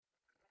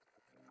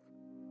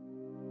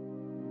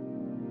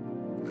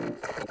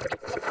Hello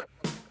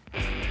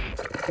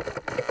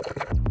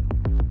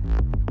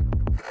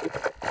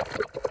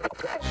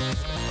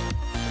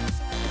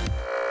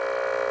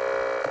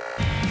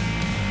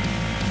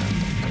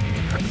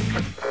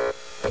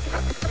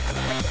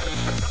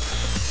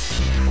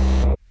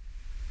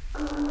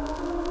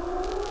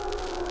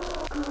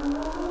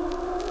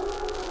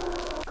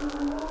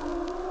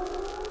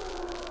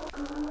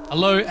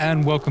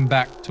and welcome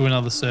back to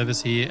another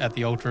service here at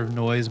the Altar of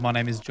Noise. My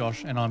name is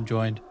Josh and I'm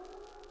joined,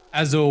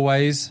 as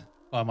always,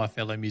 by my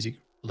fellow music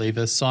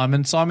believer,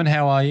 Simon. Simon,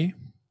 how are you?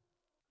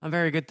 I'm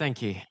very good,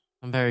 thank you.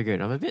 I'm very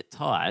good. I'm a bit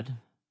tired, if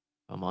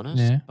I'm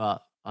honest,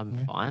 but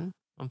I'm fine.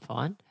 I'm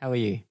fine. How are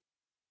you?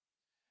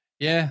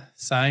 Yeah,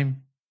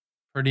 same.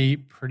 Pretty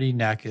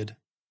knackered.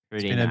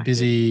 It's been a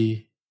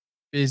busy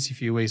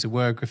few weeks of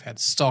work. We've had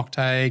stock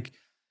take,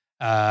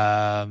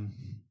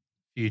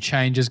 few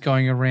changes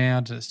going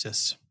around. It's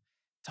just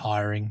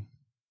tiring.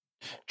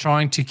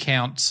 Trying to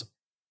count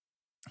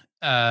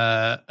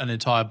an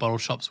entire bottle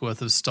shop's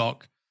worth of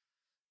stock,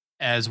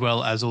 as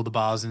well as all the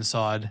bars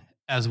inside,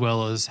 as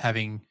well as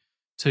having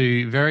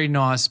two very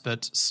nice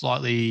but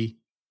slightly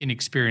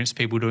inexperienced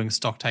people doing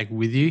stock take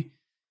with you,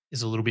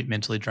 is a little bit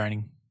mentally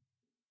draining.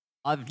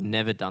 I've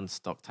never done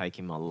stock take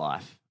in my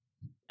life,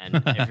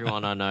 and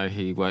everyone I know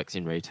who works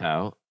in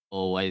retail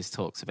always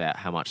talks about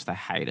how much they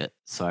hate it.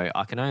 So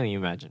I can only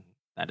imagine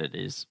that it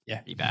is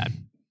pretty bad.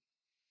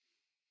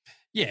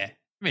 Yeah,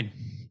 I mean,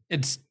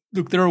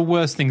 there are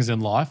worse things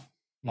in life,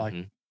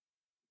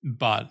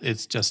 but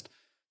it's just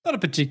not a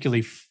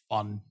particularly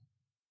fun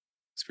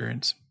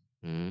experience.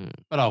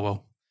 But oh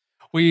well,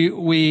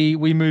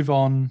 we move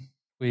on,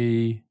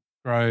 we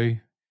grow,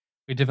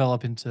 we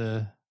develop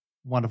into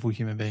wonderful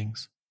human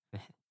beings.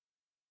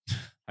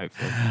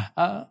 Hopefully.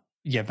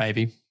 Yeah,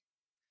 maybe.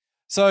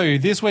 So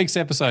this week's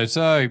episode.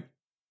 So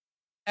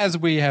as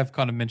we have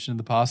kind of mentioned in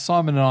the past,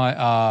 Simon and I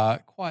are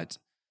quite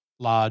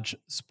large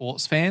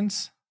sports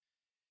fans.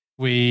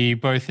 We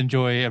both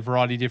enjoy a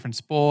variety of different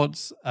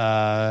sports.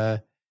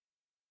 And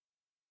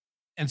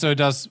so it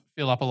does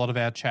fill up a lot of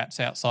our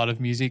chats outside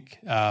of music,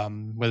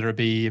 whether it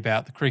be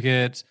about the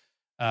cricket.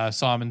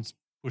 Simon's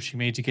pushing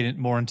me to get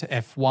more into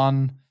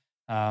F1.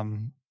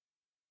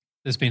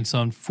 There's been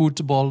some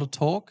football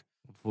talk.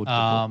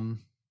 Football.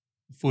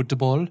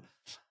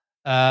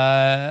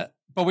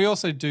 But we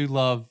also do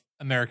love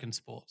American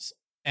sports.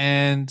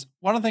 And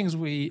one of the things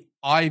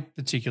I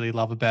particularly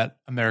love about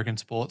American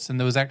sports, and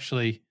there was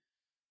actually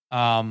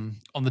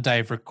on the day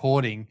of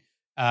recording,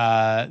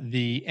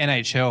 the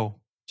NHL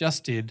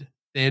just did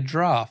their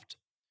draft.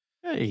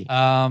 Hey.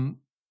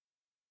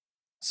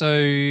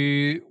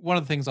 So one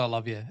of the things I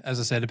love, as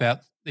I said,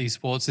 about these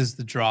sports is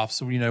the draft.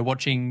 So,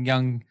 watching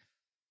young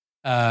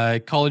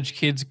college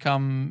kids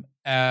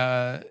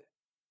get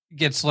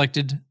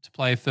selected to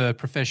play for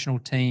professional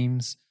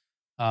teams.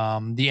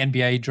 The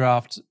NBA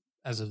draft,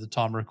 as of the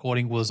time of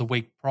recording, was a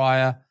week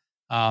prior.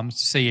 To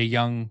see a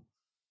young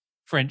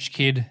French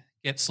kid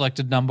get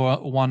selected number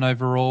 1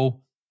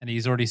 overall, and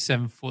he's already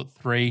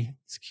 7'3".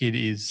 This kid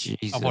is.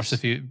 Jesus. I've watched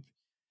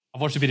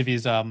a bit of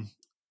his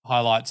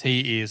highlights.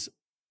 He is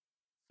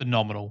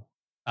phenomenal.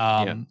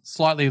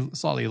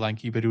 Slightly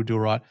lanky, but he'll do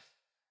all right.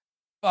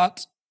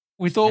 But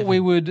we thought we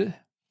would.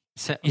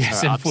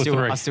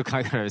 7'3". I still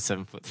can't go over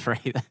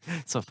 7'3".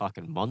 That's a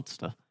fucking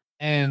monster.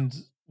 And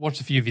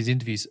watched a few of his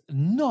interviews.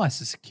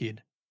 Nicest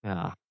kid.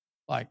 Yeah,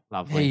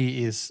 lovely.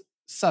 He is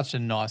such a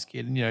nice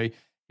kid. And he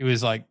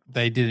was like,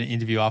 they did an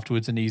interview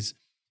afterwards, and he's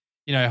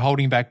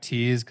holding back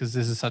tears because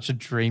this is such a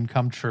dream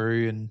come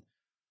true.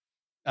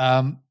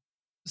 And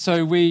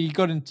so we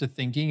got into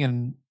thinking,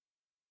 and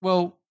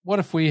well, what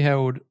if we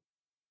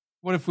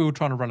were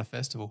trying to run a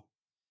festival,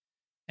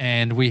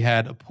 and we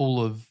had a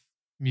pool of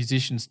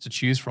musicians to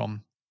choose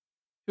from?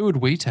 Who would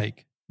we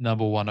take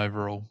number 1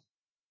 overall?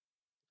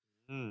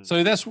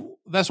 So that's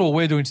what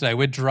we're doing today.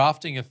 We're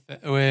drafting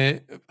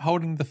we're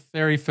holding the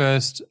very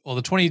first, or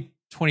the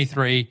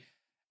 2023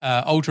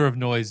 Altar of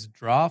Noise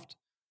draft.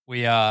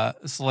 We are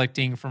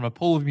selecting from a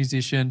pool of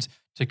musicians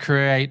to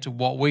create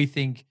what we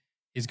think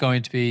is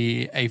going to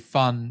be a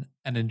fun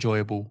and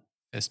enjoyable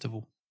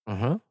festival.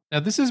 Now,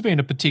 this has been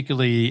a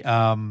particularly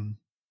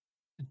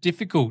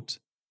difficult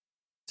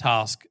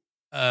task.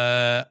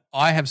 I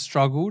have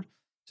struggled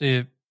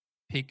to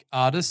pick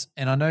artists,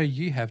 and I know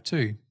you have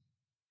too.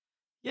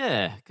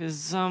 Yeah,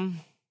 because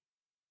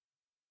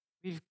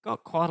we've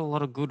got quite a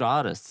lot of good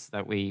artists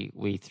that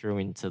we threw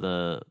into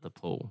the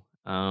pool.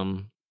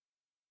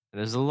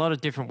 There's a lot of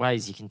different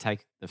ways you can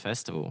take the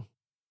festival.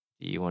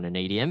 Do you want an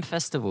EDM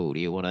festival? Do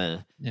you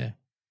want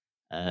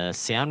a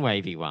sound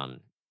wavy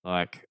one?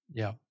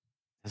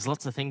 There's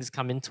lots of things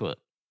come into it.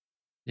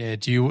 Yeah.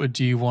 Do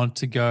you want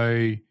to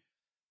go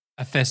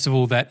a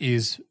festival that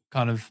is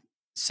kind of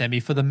semi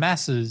for the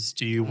masses?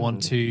 Do you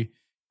want to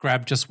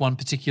grab just one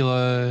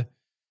particular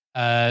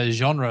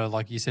genre,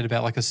 like you said,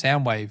 about like a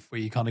sound wave, where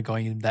you're kind of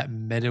going in that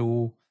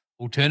metal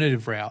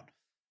alternative route?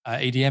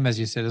 EDM, as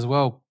you said as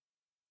well.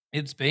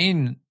 It's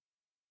been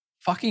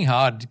fucking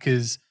hard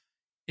because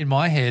in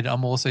my head,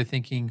 I'm also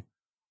thinking,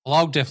 well,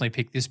 I'll definitely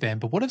pick this band,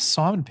 but what if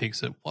Simon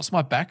picks it? What's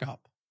my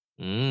backup?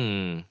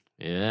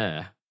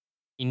 Yeah.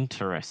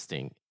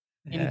 Interesting.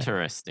 Yeah.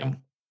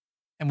 Interesting.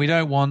 And we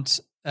don't want,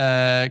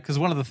 because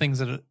one of the things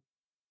that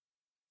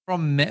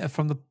from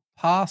the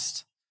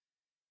past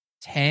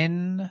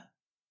 10,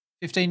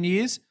 15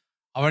 years,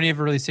 I've only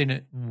ever really seen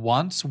it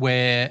once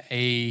where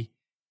a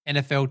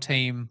NFL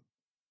team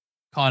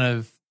kind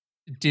of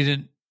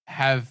didn't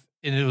have,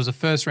 and it was a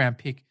first round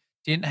pick,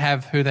 didn't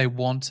have who they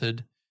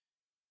wanted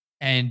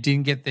and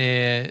didn't get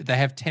they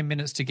have 10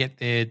 minutes to get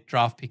their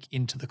draft pick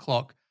into the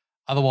clock.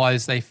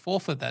 Otherwise, they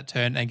forfeit that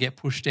turn and get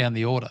pushed down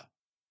the order.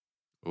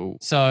 Ooh.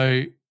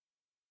 So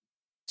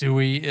do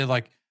we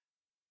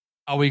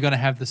are we going to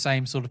have the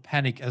same sort of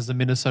panic as the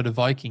Minnesota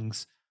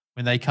Vikings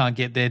when they can't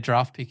get their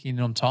draft pick in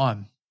on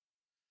time?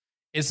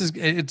 It's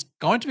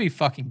going to be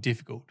fucking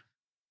difficult.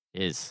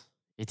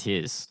 It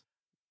is.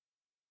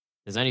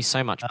 There's only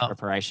so much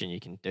preparation you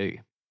can do.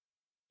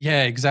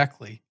 Yeah,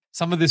 exactly.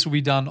 Some of this will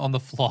be done on the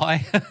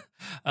fly.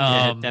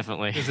 Yeah,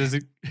 definitely.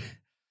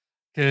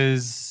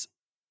 Because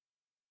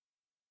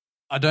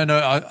I don't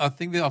know. I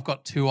think that I've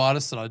got two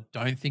artists that I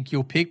don't think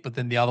you'll pick, but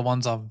then the other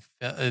ones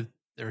there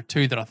are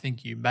two that I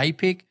think you may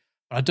pick,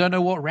 but I don't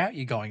know what route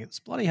you're going. It's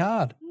bloody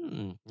hard.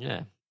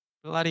 Yeah,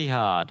 bloody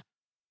hard.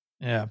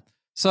 Yeah.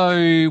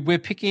 So we're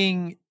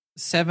picking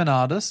 7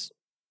 artists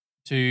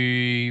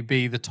to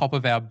be the top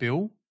of our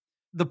bill.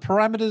 The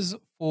parameters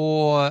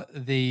for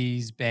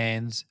these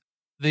bands,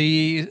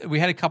 we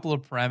had a couple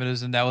of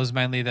parameters, and that was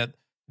mainly that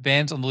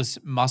bands on the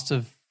list must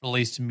have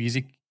released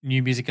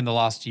new music in the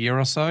last year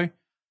or so.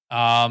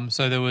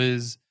 So there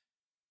was,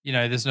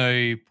 there's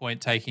no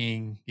point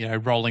taking,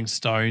 Rolling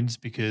Stones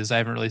because they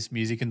haven't released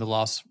music in the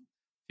last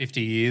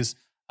 50 years.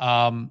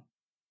 There's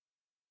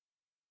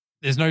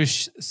no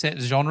set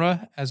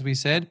genre, as we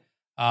said.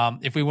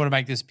 If we want to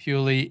make this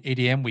purely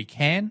EDM, we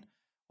can,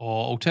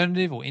 or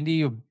alternative, or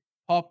indie, or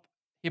pop,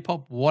 hip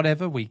hop,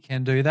 whatever, we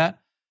can do that.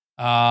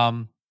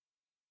 But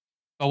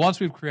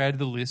once we've created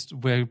the list,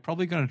 we're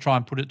probably going to try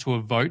and put it to a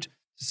vote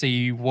to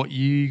see what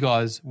you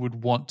guys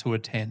would want to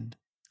attend.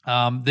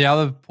 The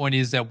other point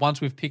is that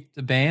once we've picked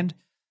a band,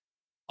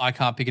 I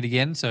can't pick it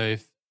again. So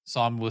if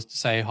Simon was to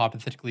say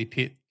hypothetically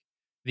pick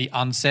the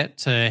Unset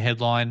to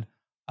headline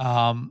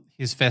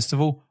his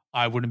festival,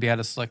 I wouldn't be able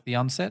to select the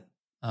Unset,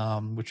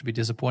 which would be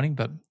disappointing,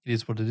 but it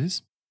is what it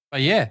is.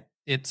 But yeah,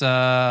 it's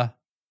going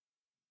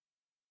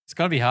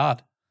to be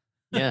hard.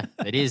 Yeah,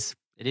 it is.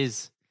 It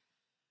is.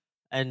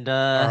 And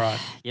all right.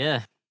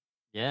 Yeah.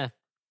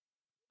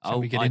 Shall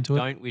we get into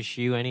it? I don't wish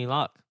you any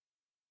luck.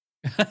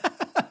 I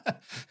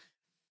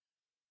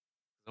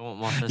want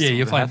my festival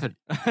you're to happen.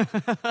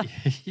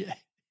 Yeah,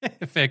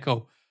 fair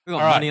call. We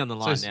got money on the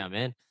line now,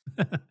 man.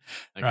 Okay.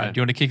 Right, do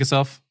you want to kick us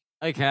off?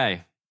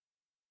 Okay.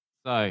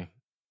 So,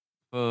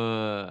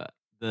 for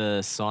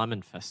the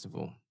Simon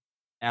Festival,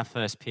 our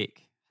first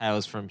pick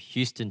hails from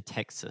Houston,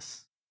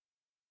 Texas.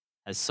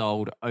 Has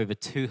sold over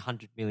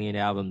 200 million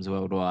albums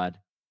worldwide.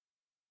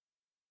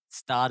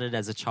 Started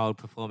as a child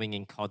performing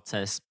in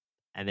contests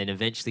and then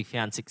eventually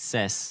found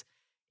success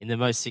in the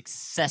most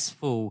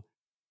successful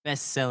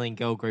best-selling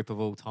girl group of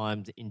all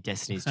time in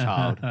Destiny's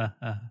Child.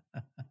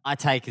 I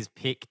take as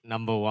pick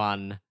number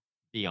 1,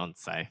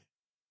 Beyonce.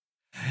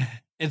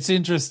 It's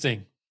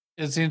interesting.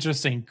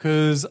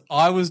 Because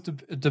I was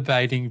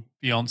debating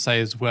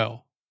Beyonce as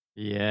well.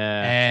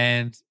 Yeah.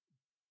 And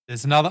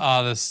there's another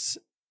artist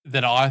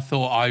that I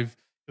thought it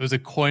was a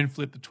coin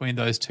flip between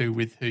those two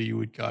with who you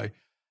would go.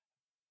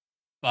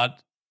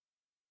 But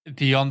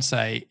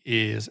Beyonce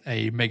is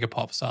a mega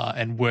pop star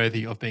and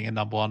worthy of being a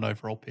number 1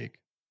 overall pick.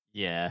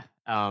 Yeah.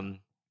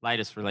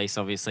 Latest release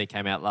obviously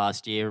came out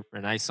last year,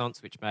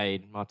 Renaissance, which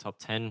made my top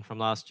 10 from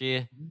last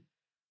year.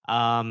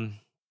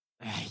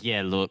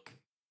 Yeah, look,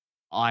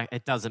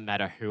 it doesn't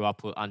matter who I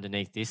put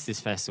underneath this. This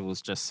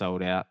festival's just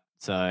sold out,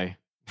 so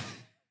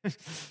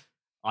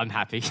I'm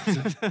happy.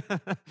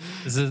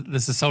 This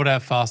is sold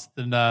out faster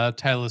than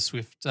Taylor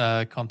Swift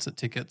concert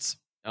tickets.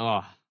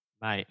 Oh,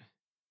 mate,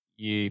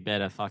 you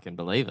better fucking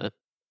believe it.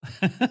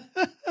 I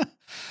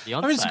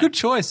mean, it's a good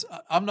choice.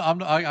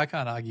 I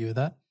can't argue with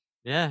that.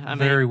 Yeah, I mean,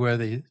 very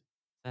worthy.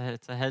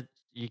 It's a head.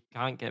 You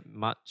can't get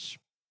much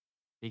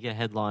bigger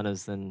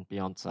headliners than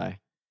Beyonce.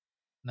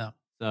 No.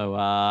 So,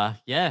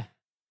 yeah,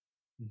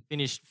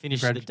 finished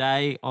the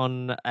day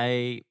on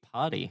a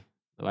party.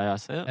 The way I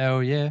see it.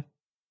 Hell yeah.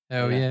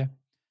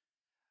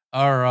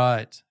 All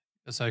right.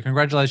 So,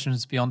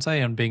 congratulations,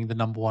 Beyonce, on being the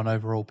number 1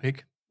 overall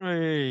pick.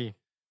 Hey.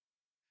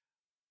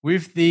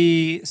 With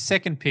the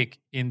second pick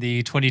in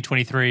the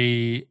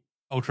 2023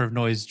 Ultra of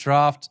Noise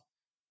draft,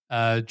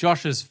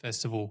 Josh's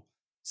Festival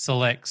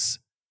selects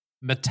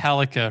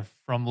Metallica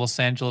from Los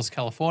Angeles,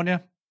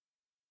 California.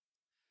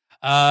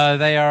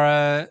 They are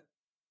a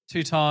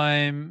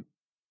 2-time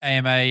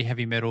AMA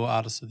Heavy Metal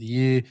Artist of the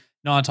Year,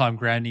 9-time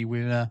Grammy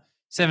winner,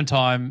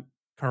 7-time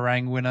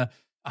Kerrang winner,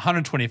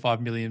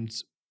 125 million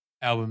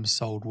albums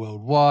sold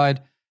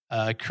worldwide,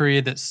 a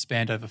career that's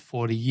spanned over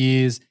 40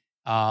 years.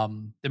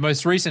 The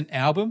most recent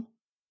album,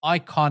 I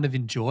kind of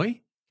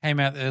enjoy, came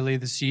out earlier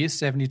this year,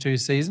 72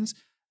 Seasons.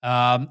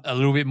 A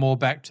little bit more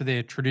back to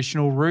their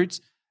traditional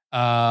roots,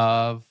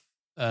 of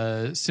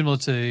similar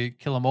to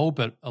Kill 'Em All,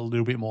 but a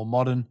little bit more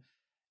modern.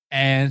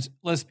 And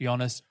let's be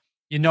honest,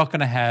 you're not going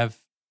to have.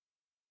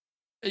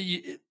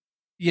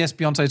 Yes,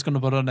 Beyonce's going to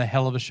put on a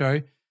hell of a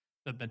show,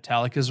 but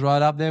Metallica's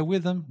right up there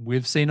with them.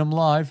 We've seen them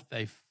live;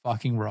 they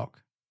fucking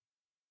rock.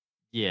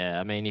 Yeah,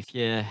 I mean, if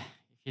you're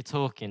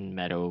talking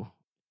metal,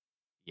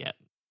 yeah,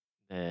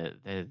 they're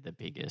the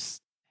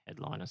biggest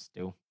headliner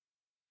still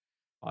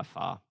by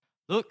far.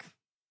 Look,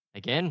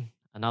 again,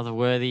 another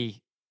worthy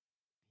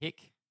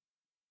pick.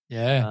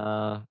 Yeah,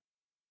 Uh,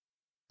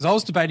 because I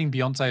was debating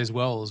Beyonce as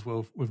well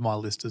with my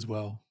list as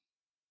well.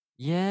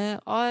 yeah,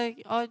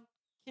 I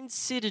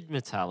considered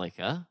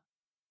Metallica.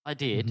 I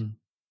did.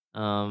 Mhm.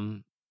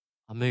 Um,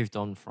 I moved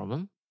on from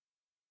them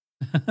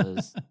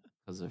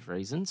because of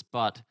reasons,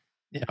 but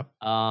Yeah,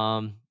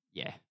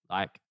 yeah,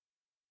 like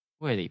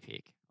worthy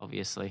pick,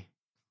 obviously,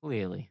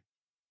 clearly.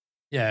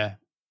 yeah,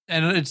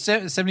 and it's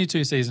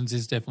 72 seasons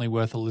is definitely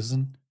worth a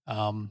listen.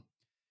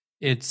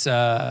 It's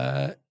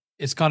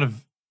it's kind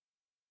of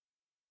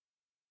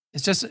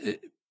it's just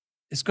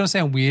it's going to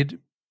sound weird,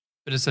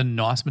 but it's a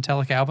nice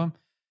Metallic album.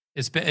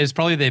 It's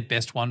probably their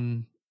best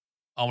one.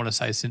 I want to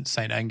say since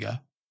Saint Anger,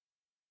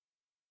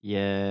 but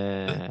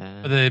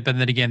Yeah, but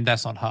then again,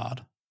 that's not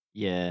hard.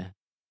 yeah,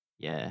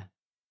 yeah,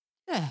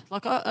 yeah.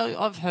 Like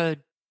I've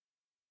heard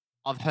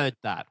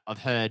that. I've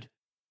heard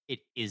it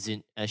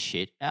isn't a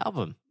shit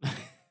album.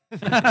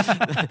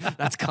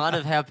 That's kind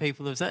of how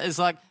people have said. It's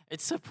like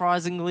it's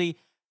surprisingly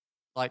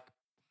like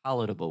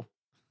palatable.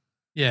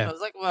 Yeah, I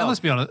was like, and well, let's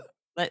be honest.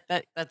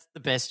 that's the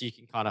best you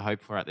can kind of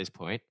hope for at this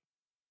point.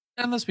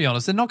 And let's be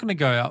honest, they're not going to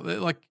go out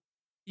like.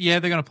 Yeah,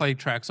 they're going to play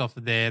tracks off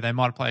of there. They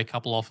might play a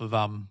couple off of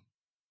what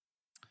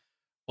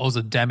was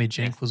it? Damage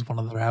Inc. Death, was one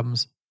of their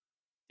albums,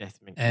 Death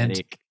and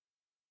Magnetic.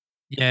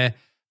 yeah,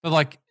 but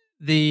like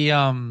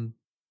they're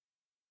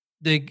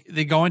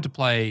going to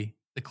play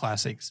the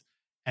classics,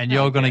 and Oh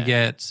you're going to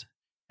yeah,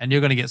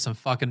 get some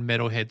fucking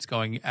metalheads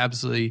going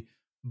absolutely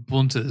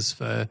bunters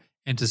for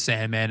Enter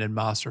Sandman and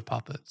Master of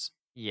Puppets.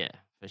 yeah,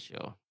 for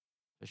sure,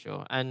 for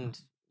sure. And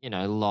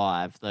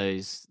live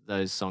those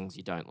songs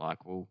you don't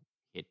like will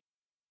hit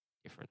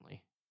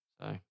differently.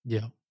 So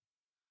Yeah.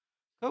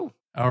 cool,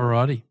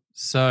 Alrighty.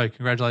 So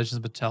congratulations,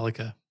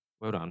 Metallica.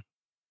 well done.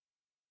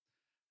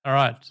 All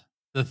right.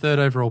 The third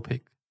overall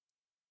pick.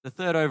 The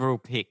third overall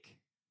pick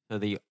for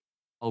the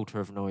Altar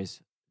of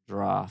Noise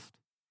draft,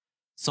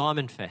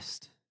 Simon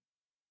Fest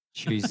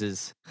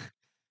chooses.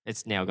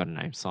 It's now got a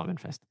name, Simon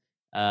Fest.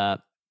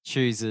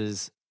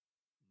 Chooses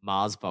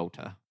Mars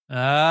Volta.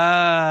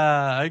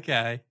 Ah,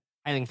 okay.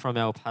 Hailing from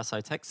El Paso,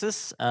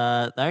 Texas,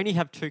 they only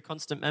have two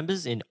constant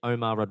members in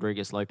Omar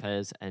Rodriguez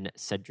Lopez and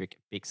Cedric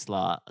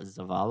Bixler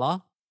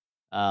Zavala.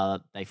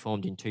 They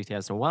formed in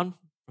 2001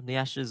 from the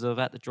ashes of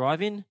At the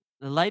Drive-In.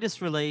 The latest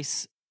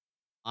release,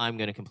 I'm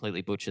going to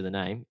completely butcher the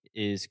name,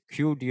 is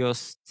Que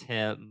Dios te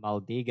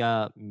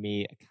maldiga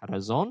mi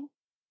corazón.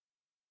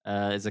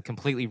 Is a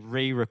completely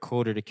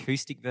re-recorded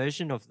acoustic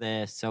version of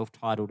their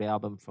self-titled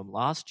album from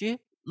last year.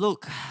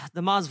 Look,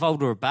 the Mars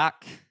Volta are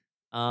back.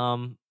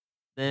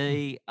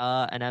 They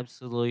are an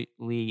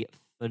absolutely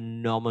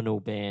phenomenal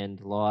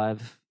band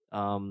live.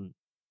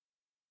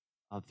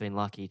 I've been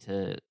lucky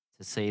to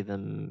see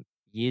them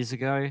years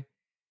ago.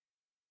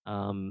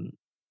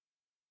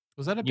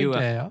 Was that a big Newer,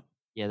 day out?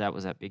 yeah, that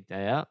was at Big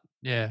Day Out.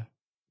 Yeah.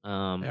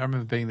 I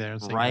remember being there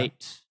and seeing that.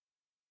 Right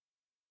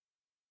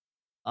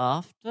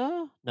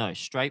after, no,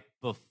 straight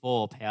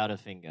before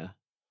Powderfinger.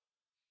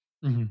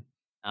 Mhm.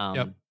 Um,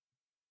 Yep.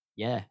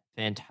 yeah,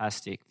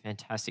 fantastic,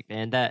 fantastic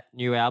band. That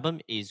new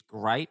album is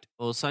great.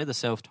 Also, the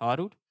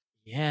self-titled.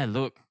 Yeah,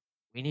 look,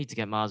 we need to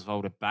get Mars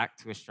Volta back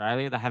to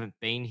Australia. They haven't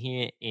been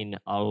here in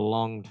a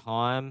long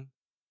time.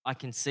 I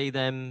can see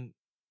them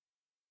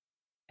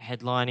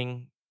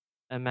headlining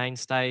a main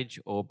stage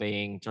or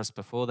being just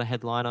before the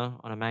headliner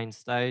on a main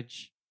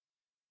stage.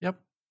 Yep.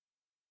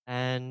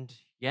 And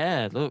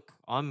yeah, look,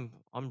 I'm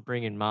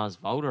bringing Mars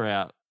Volta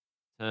out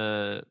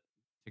to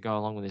go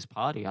along with this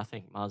party. I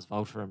think Mars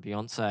Volta and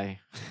Beyonce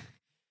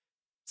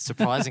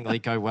surprisingly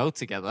go well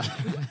together.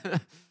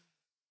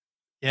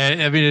 Yeah,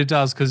 I mean it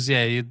does because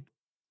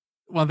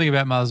one thing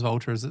about Mars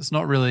Volta is it's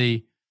not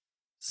really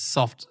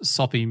soft,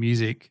 soppy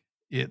music.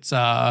 It's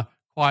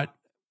quite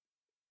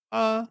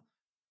for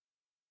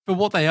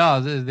what they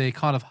are. They're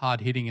kind of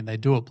hard hitting and they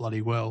do it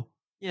bloody well.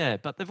 Yeah,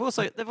 but they've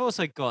also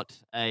got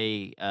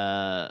they've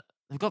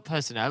got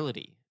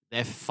personality.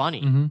 They're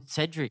funny. Mhm.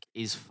 Cedric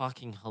is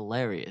fucking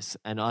hilarious,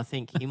 and I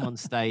think him on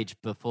stage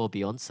before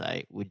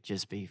Beyonce would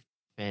just be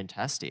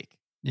fantastic.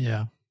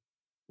 Yeah.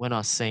 When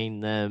I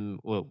seen At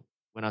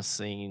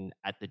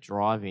the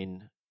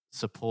Drive-In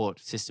support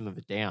System of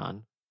a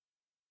Down,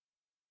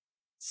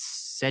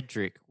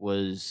 Cedric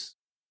was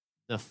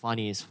the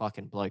funniest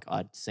fucking bloke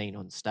I'd seen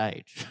on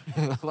stage.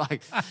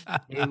 Like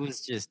he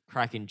was just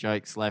cracking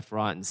jokes left,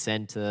 right, and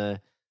center,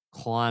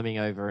 climbing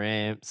over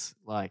amps.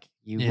 Like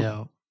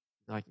Yeah.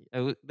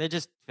 they're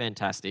just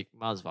fantastic.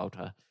 Mars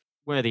Volta,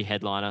 worthy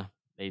headliner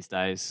these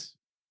days.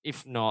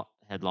 If not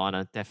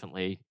headliner,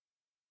 definitely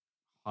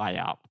high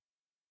up.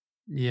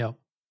 Yeah.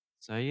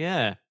 So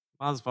yeah,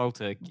 Mars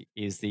Volta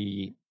is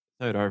the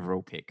third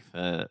overall pick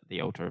for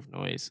the Altar of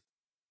Noise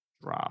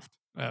draft.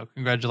 Well,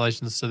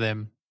 congratulations to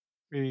them.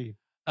 Hey.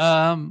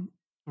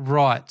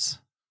 Right.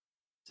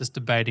 Just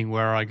debating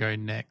where I go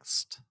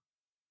next.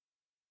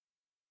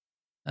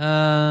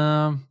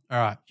 All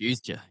right.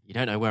 Used you. You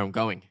don't know where I'm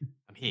going.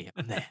 I'm here.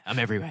 I'm there. I'm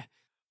everywhere.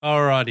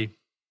 Alrighty.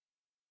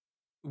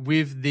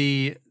 With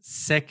the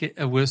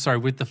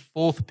with the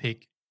fourth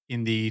pick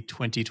in the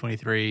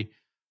 2023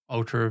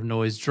 Ultra of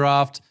Noise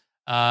draft,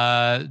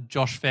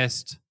 Josh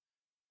Fest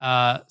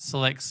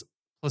selects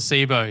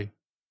Placebo,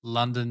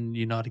 London,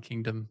 United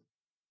Kingdom.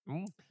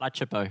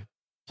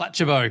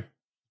 Placebo.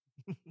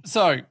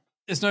 So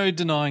there's no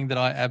denying that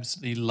I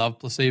absolutely love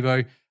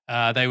Placebo.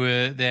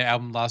 Their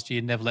album last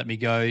year, Never Let Me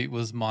Go, it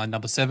was my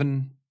number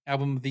 7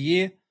 album of the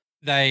year.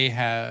 They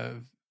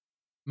have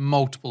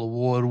multiple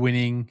award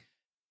winning,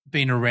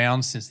 been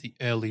around since the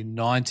early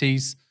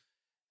 90s,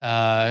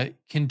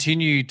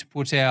 continue to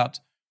put out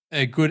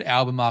a good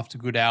album after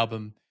good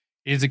album.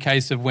 It is a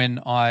case of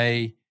when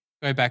I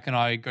go back and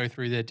I go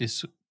through their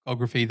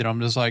discography that I'm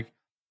just like,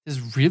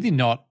 there's really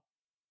not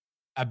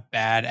a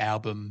bad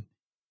album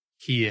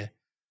here.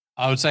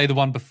 I would say the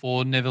one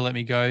before Never Let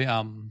Me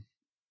Go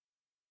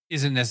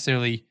isn't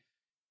necessarily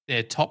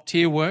their top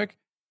tier work,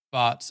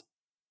 but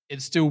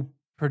it's still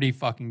pretty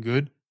fucking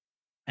good.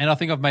 And I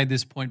think I've made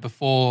this point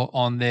before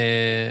on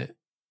their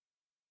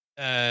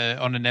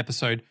on an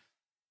episode.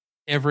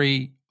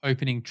 Every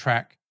opening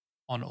track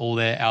on all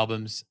their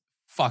albums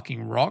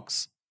fucking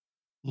rocks.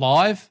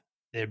 Live,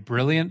 they're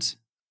brilliant.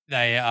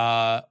 They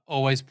are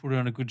always put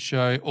on a good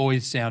show,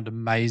 always sound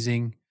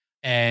amazing.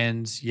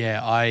 And yeah,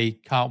 I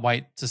can't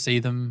wait to see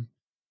them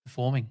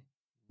performing.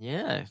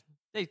 Yeah,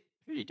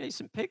 pretty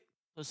decent pick,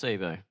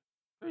 Placebo.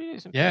 Pretty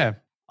decent. Yeah.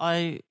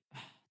 Pick.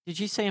 Did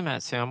you see him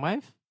at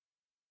Soundwave?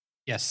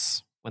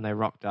 Yes. When they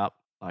rocked up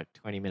like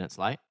 20 minutes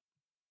late.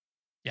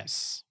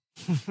 Yes.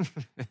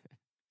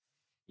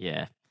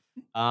 Yeah.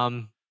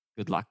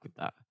 Good luck with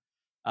that.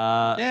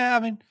 Yeah,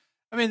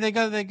 I mean they're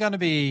going to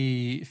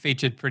be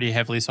featured pretty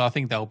heavily, so I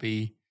think they'll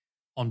be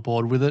on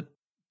board with it.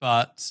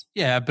 But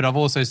yeah, but I've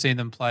also seen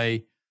them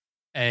play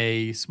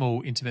a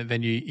small intimate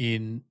venue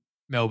in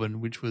Melbourne,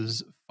 which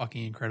was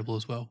fucking incredible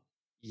as well.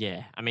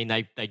 Yeah, I mean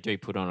they do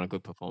put on a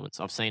good performance.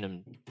 I've seen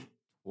them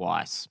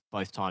twice,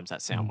 both times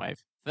at Soundwave.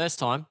 First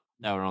time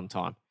they were on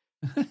time.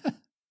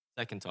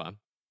 Second time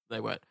they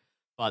weren't,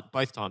 but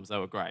both times they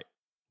were great.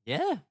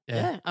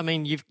 Yeah. I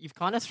mean you've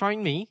kind of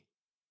thrown me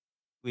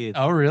with.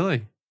 Oh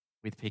really?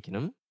 With picking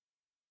them.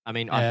 I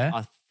mean Yeah.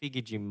 I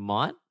figured you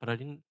might, but I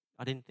didn't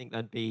think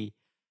they'd be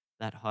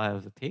that high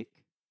of a pick.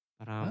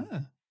 But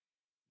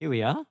here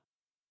we are.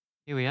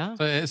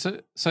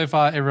 So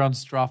far,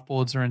 everyone's draft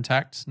boards are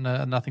intact.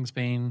 Nothing's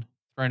been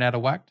thrown out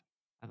of whack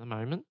at the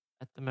moment.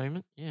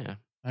 Yeah.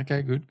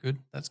 Okay, good.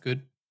 That's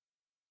good.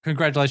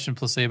 Congratulations,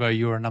 Placebo.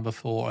 You are a number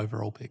 4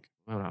 overall pick.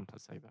 Well done,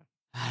 Placebo.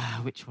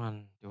 Which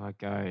one do I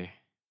go? Which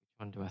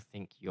one do I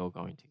think you're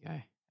going to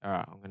go? All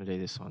right, I'm going to do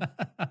this one.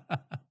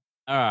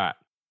 All right,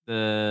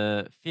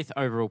 the 5th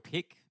overall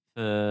pick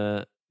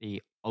for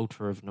the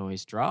Ultra of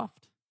Noise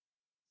draft.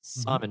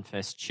 Simon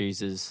Fest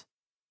chooses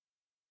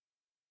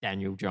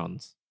Daniel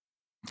Johns.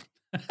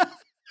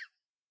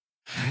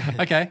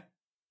 Okay.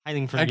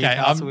 Hailing from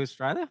Newcastle,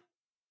 Australia.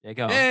 Yeah,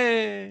 go on.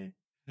 Hey.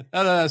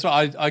 No, that's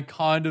right. I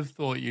kind of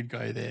thought you'd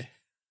go there.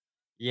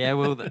 Yeah,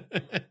 well,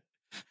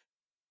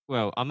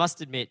 I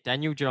must admit,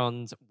 Daniel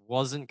Johns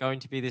wasn't going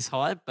to be this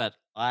high, but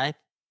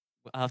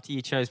after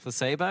you chose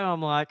Placebo,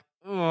 I'm like,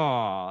 oh,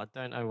 I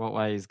don't know what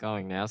way he's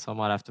going now, so I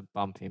might have to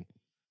bump him.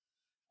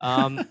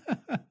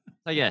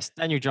 So yes,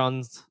 Daniel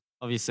Johns,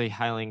 obviously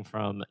hailing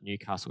from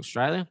Newcastle,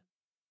 Australia,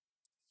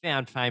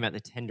 found fame at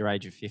the tender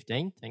age of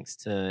 15 thanks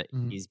to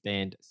his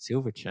band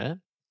Silverchair.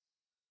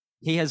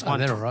 He has won.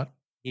 They're all right.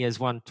 He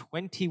has won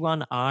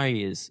 21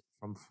 ARIAs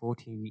from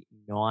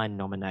 49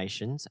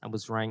 nominations and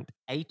was ranked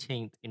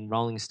 18th in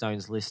Rolling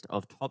Stone's list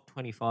of top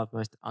 25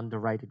 most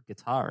underrated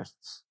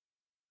guitarists.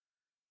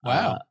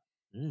 Wow.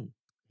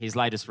 His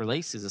latest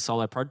release is a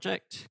solo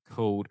project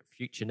called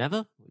Future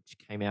Never, which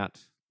came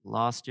out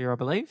last year, I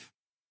believe.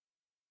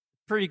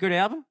 Pretty good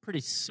album,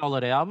 pretty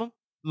solid album.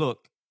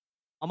 Look,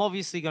 I'm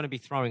obviously going to be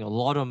throwing a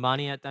lot of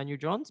money at Daniel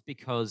Johns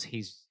because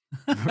he's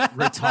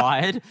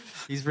retired.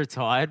 He's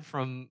retired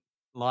from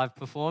live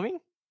performing.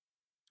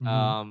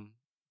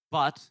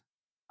 But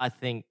I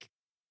think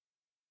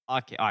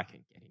I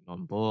can get him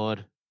on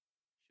board.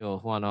 Sure,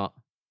 why not?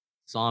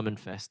 Simon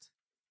Fest.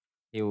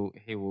 He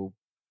will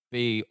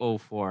be all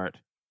for it.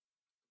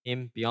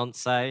 Him,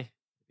 Beyonce, would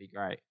be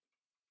great.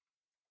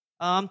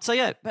 So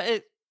yeah,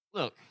 but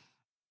look,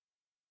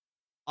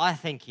 I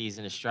think he's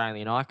an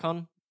Australian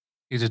icon.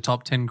 He's a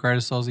top 10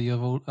 greatest Aussie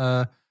of all,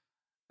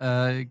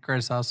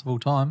 greatest artist of all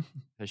time.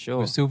 For sure.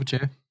 With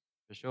Silverchair.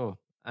 For sure.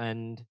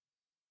 And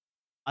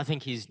I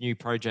think his new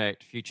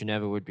project, Future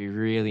Never, would be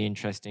really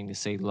interesting to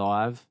see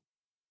live.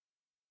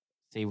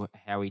 See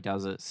how he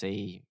does it.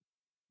 See,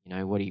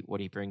 what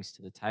he brings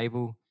to the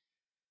table.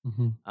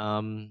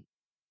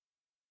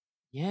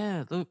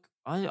 Yeah, look,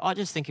 I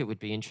just think it would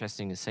be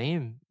interesting to see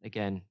him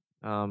again.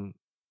 I've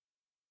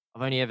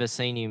only ever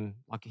seen him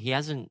like he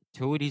hasn't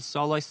toured his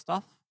solo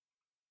stuff,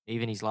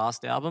 even his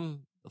last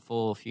album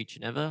before Future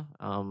Never.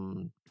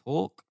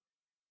 Talk,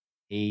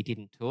 he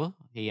didn't tour.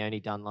 He only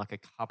done like a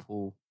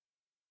couple,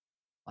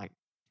 like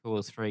 2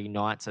 or 3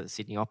 nights at the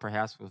Sydney Opera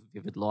House with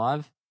Vivid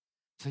Live.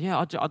 So yeah,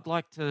 I'd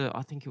like to.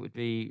 I think it would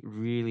be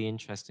really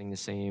interesting to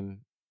see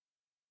him.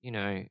 You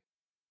know,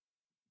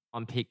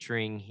 I'm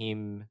picturing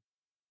him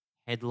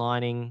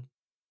headlining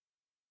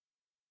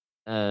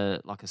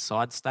like a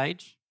side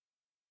stage,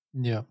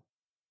 Yeah.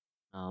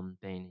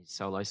 being his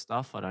solo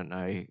stuff. I don't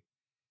know,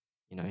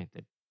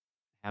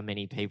 how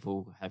many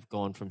people have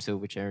gone from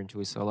Silverchair into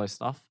his solo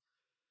stuff.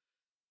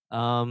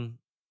 Um,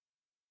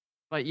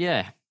 but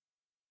yeah,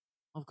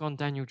 I've gone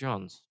Daniel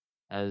Johns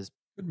as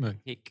Good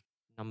move. pick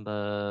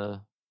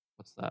number,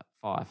 what's that,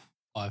 5.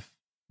 5.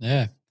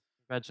 Yeah.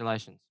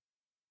 Congratulations.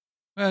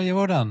 Well, yeah,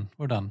 well done.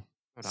 Well done.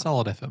 Well done.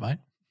 Solid effort, mate.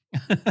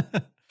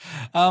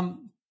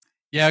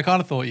 Yeah, I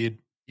kind of thought you'd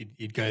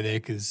go there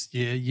because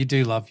you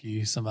do love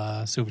you some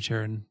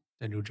Silverchair and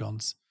Daniel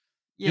Johns.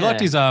 You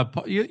liked Yeah.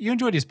 his you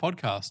enjoyed his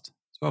podcast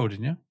as well,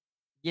 didn't you?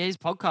 Yeah, his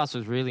podcast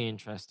was really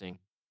interesting.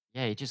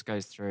 Yeah, he just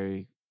goes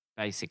through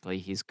basically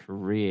his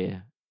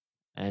career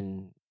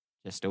and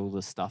just all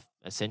the stuff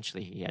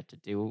essentially he had to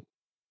deal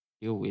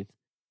with.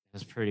 It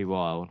was pretty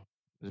wild.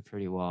 It was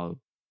pretty wild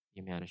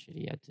the amount of shit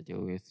he had to deal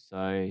with. So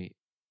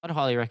I'd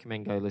highly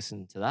recommend go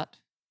listen to that.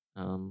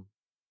 I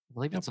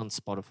believe it's on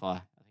Spotify.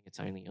 I think it's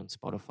only on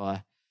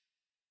Spotify.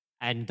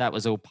 And that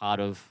was all part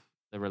of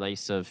the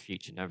release of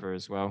Future Never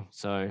as well.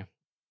 So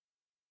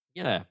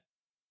yeah.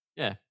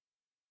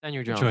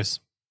 Daniel Good Johns. choice.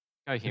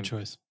 Go him. Good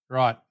choice.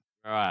 Right.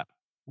 All right.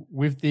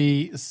 With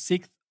the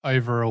 6th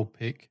overall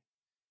pick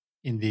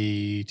in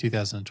the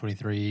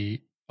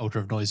 2023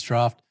 Ultra of Noise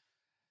draft,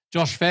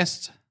 Josh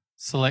Fest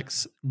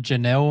selects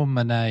Janelle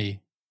Monáe,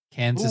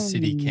 Kansas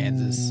City,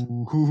 Kansas.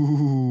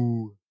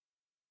 Ooh.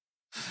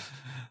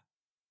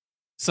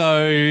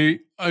 So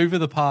over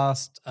the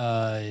past,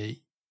 I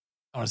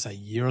want to say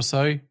year or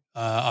so,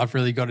 I've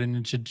really gotten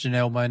into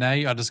Janelle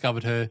Monáe. I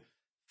discovered her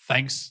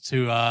thanks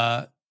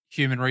to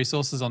Human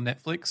Resources on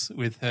Netflix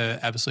with her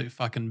absolute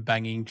fucking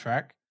banging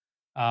track,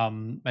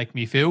 Make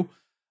Me Feel.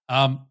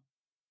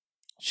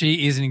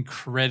 She is an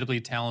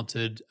incredibly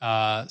talented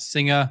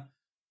singer,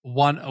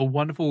 a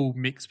wonderful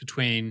mix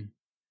between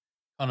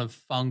kind of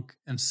funk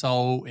and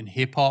soul and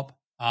hip hop.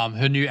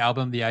 Her new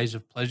album, The Age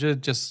of Pleasure,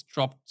 just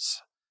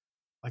dropped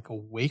like a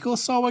week or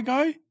so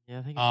ago. Yeah,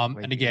 I think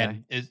And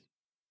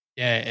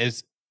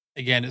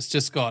again, it's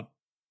just got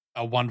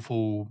a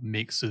wonderful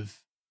mix of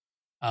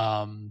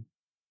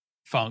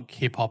funk,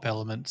 hip hop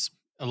elements,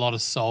 a lot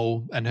of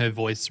soul, and her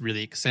voice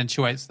really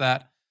accentuates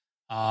that.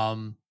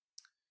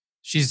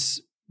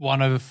 She's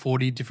won over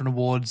 40 different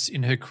awards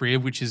in her career,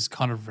 which is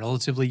kind of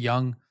relatively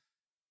young.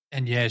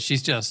 And yeah,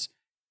 she's just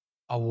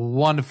a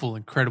wonderful,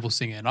 incredible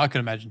singer. And I can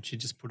imagine she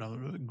just put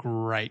on a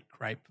great,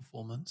 great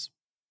performance.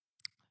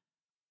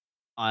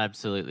 I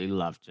absolutely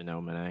love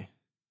Janelle Monáe.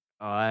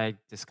 I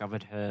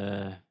discovered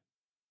her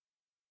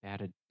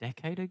about a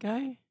decade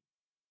ago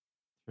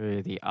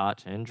through the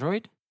Arch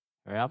Android,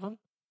 her album.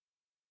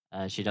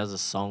 She does a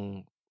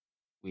song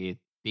with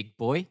Big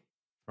Boy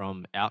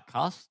from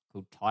Outkast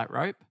called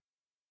Tightrope.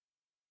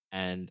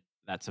 And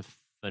that's a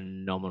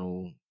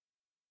phenomenal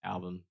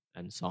album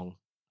and song.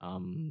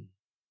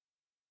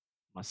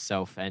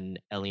 Myself and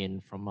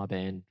Elian from my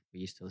band,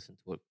 we used to listen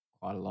to it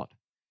quite a lot.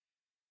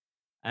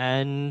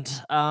 And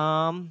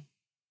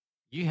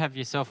you have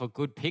yourself a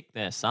good pick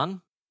there,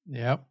 son.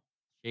 Yep.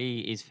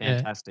 She is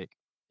fantastic.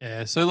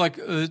 Yeah. So, like,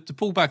 to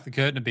pull back the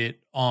curtain a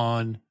bit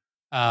on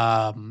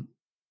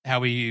how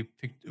we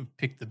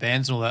picked the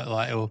bands and all that,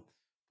 like, or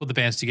put the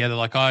bands together.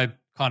 Like, I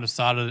kind of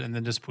started and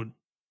then just put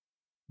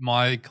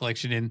my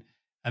collection in,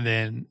 and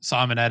then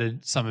Simon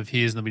added some of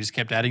his, and then we just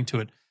kept adding to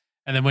it.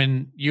 And then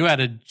when you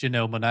added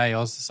Janelle Monáe, I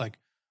was just like,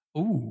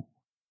 "Ooh,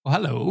 well,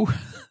 hello,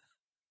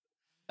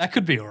 that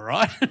could be all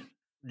right."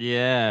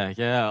 Yeah.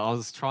 I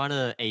was trying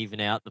to even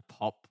out the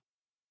pop,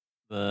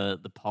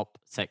 the pop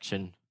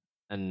section,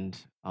 and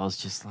I was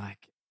just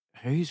like,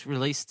 "Who's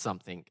released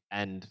something?"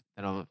 And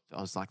then I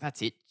was like,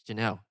 "That's it,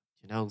 Janelle.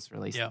 Janelle's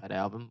released that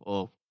album."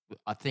 Or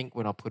I think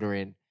when I put her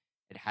in,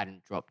 it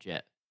hadn't dropped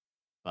yet,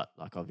 but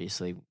like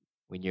obviously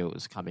we knew it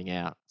was coming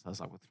out, so I was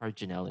like, "We'll throw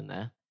Janelle in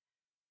there."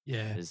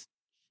 Yeah, because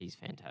she's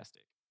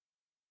fantastic.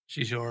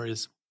 She sure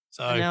is.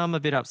 So And now I'm a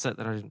bit upset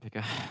that I didn't pick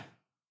her.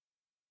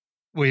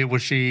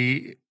 was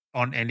she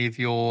on any of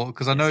your?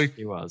 Because I know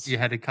She was. you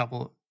had a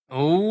couple.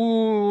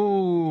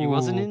 Oh, She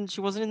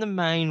wasn't in the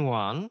main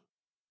one,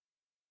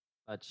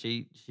 but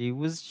she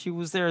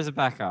was there as a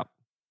backup.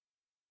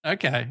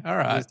 Okay, all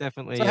right. She was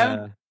definitely So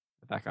a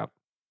backup.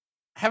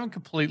 Haven't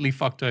completely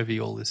fucked over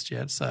your list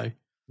yet, so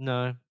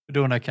No, we're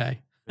doing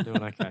okay. we're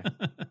doing okay.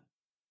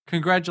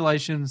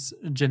 Congratulations,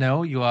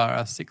 Janelle. You are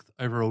our 6th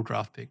overall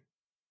draft pick.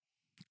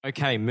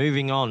 Okay,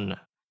 moving on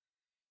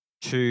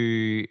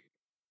to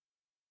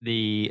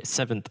the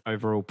 7th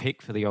overall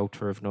pick for the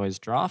Ultra of Noise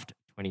draft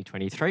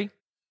 2023.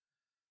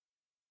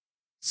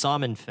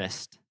 Simon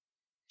Fest,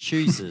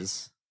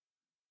 Choosers,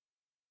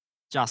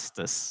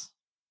 Justice.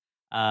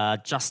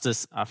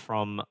 Justice are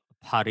from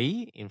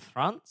Paris in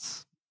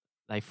France.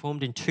 They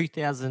formed in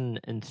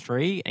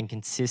 2003 and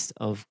consist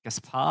of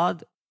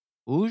Gaspard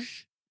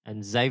Uge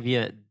and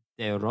Xavier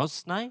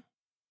Desrosnay.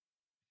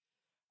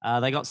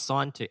 They got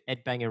signed to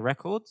Ed Banger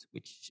Records,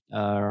 which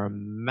are a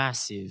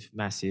massive,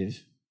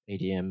 massive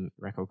EDM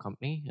record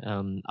company,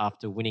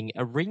 after winning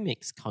a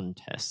remix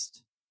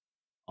contest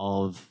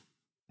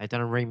they've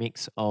done a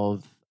remix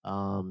of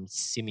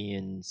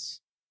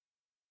Simeon's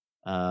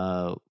We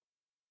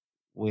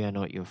Are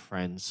Not Your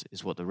Friends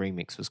is what the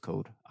remix was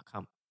called. I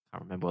can't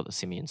remember what the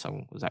Simeon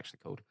song was actually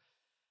called.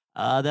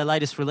 Their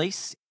latest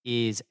release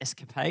is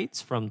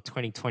Escapades from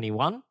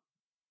 2021.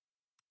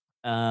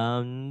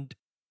 And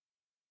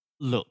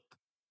look,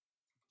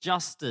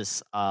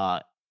 Justice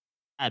are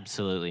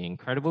absolutely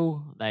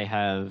incredible. They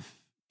have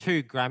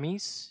 2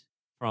 Grammys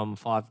from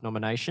 5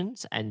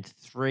 nominations and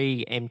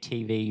 3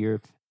 MTV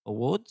Europe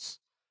Awards.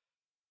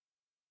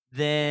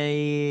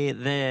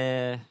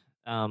 Their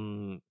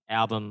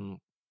album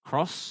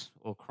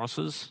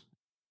Crosses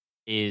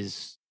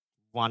is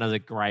one of the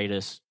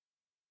greatest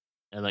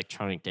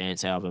electronic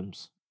dance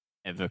albums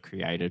ever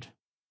created.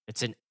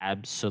 It's an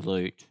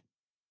absolute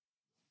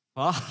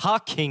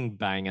fucking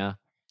banger.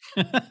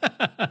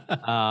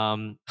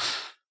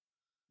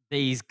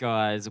 These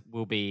guys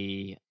will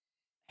be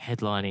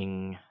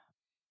headlining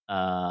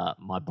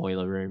my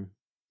Boiler Room,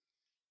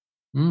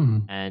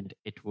 and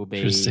it will be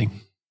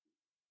Interesting.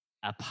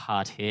 a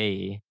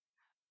party.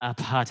 So,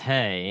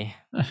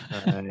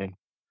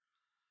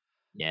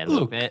 yeah,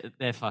 look,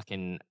 they're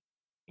fucking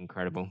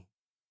incredible.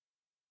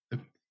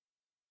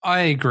 I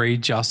agree.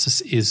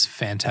 Justice is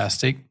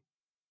fantastic.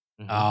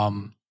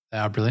 Mm-hmm. They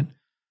are brilliant.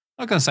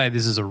 I'm not going to say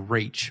this is a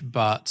reach,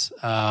 but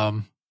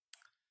I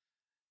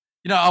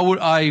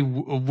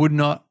would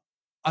not.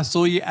 I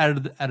saw you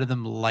added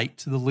them late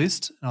to the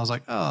list, and I was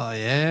like, oh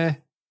yeah,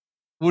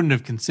 wouldn't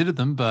have considered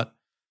them, but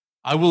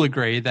I will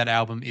agree that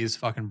album is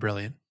fucking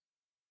brilliant.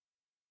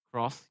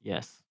 Cross,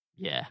 yes,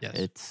 yeah, yes.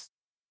 It's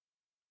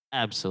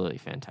absolutely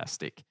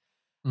fantastic.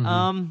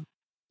 Mm-hmm.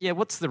 Yeah,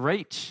 what's the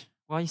reach?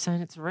 Why are you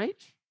saying it's a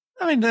reach?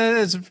 I mean,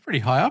 it's pretty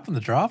high up in the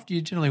draft.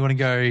 You generally want to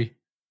go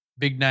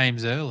big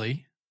names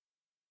early.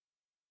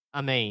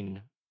 I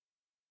mean,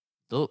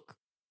 look,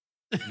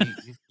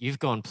 you've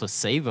gone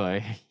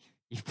Placebo.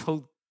 You've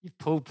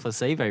pulled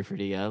Placebo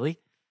pretty early.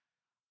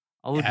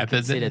 I wouldn't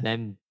consider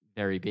them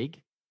very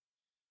big.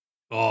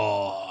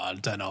 Oh, I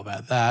don't know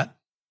about that.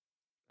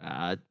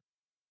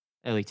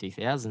 Early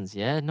 2000s,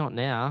 yeah. Not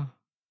now.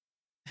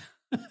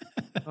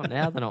 Not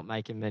now. They're not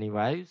making many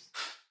waves.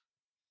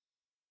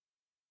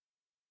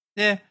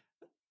 Yeah.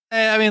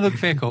 I mean, look,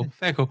 fair call.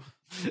 Fair call.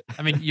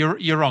 I mean,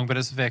 you're wrong, but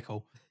it's a fair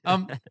call.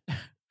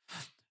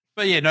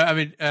 But yeah, no, I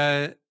mean,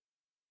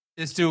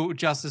 it's still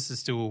Justice is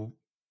still,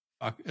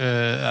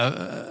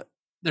 they're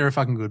a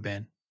fucking good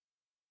band.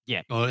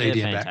 Yeah, or they're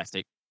EDM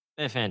fantastic.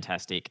 They're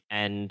fantastic,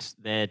 and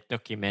their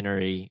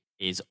documentary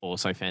is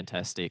also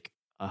fantastic.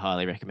 I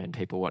highly recommend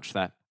people watch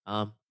that.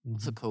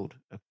 What's it called?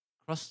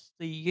 Across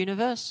the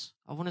Universe,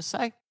 I want to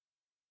say.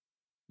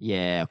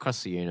 Yeah,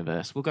 Across the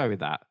Universe. We'll go with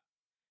that.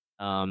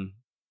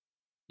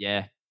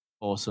 Yeah,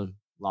 awesome.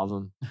 Love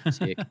them.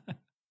 Sick.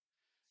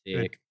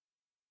 Sick.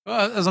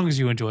 Well, as long as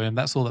you enjoy them,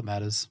 that's all that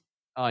matters.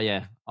 Oh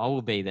yeah, I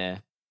will be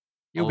there.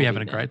 You'll be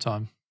having a great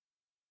time.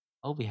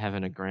 I'll be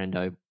having a grand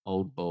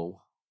old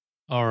ball.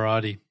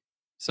 Alrighty.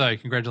 So,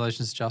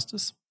 congratulations,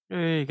 Justice.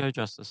 Hey, go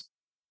Justice.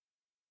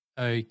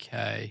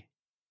 Okay.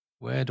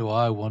 Where do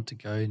I want to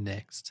go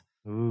next?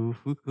 Ooh.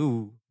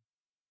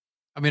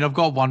 I mean, I've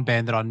got one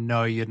band that I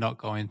know you're not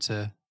going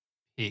to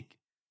pick,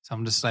 so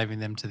I'm just saving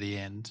them to the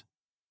end.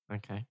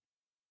 Okay.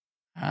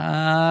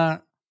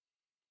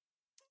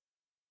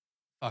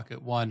 Fuck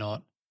it. Why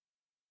not?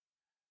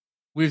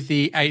 With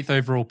the 8th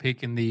overall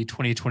pick in the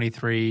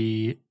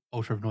 2023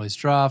 Ultra of Noise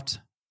draft,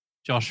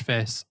 Josh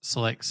Fess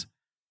selects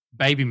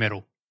Baby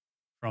Metal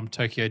from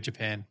Tokyo,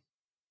 Japan.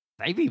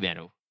 Baby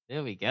Metal.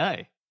 There we go.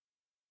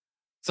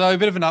 So a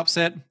bit of an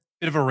upset,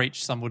 bit of a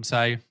reach, some would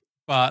say.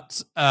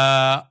 But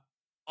I'm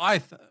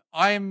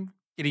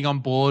getting on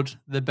board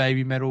the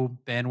Baby Metal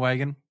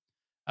bandwagon.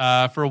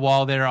 For a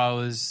while there, I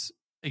was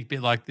a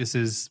bit like, this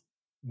is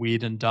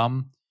weird and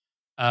dumb.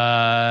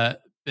 But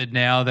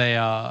now they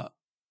are.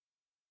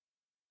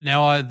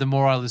 Now, the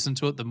more I listen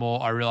to it, the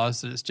more I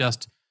realize that it's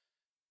just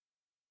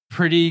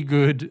pretty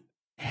good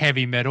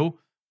heavy metal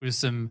with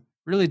some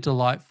really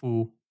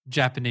delightful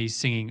Japanese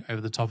singing over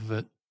the top of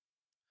it.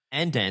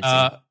 And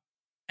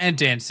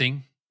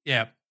dancing.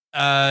 Yeah.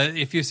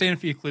 If you've seen a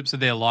few clips of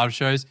their live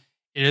shows,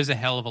 it is a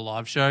hell of a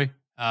live show.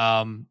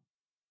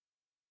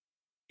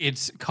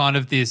 It's kind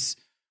of this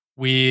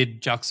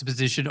weird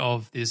juxtaposition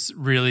of this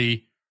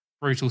really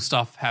brutal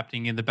stuff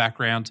happening in the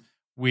background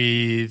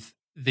with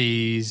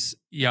these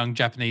young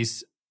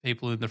Japanese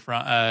people in the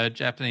front,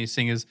 Japanese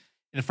singers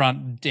in the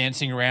front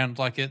dancing around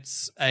like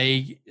it's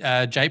a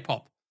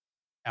J-pop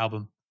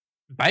album.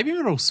 Baby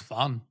Metal's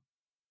fun.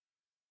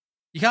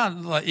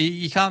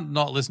 you can't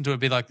not listen to it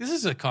and be like, this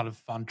is a kind of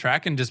fun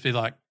track, and just be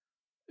like,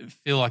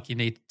 feel like you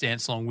need to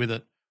dance along with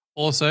it.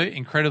 Also,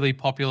 incredibly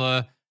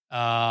popular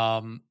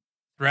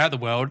throughout the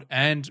world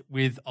and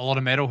with a lot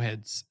of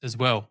metalheads as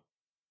well.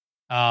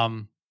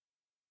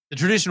 The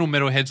traditional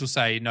metalheads will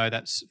say, no,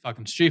 that's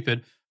fucking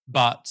stupid.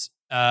 But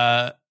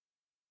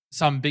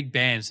some big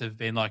bands have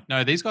been like,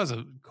 no, these guys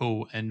are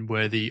cool and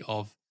worthy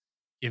of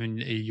giving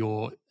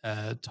your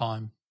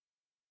time.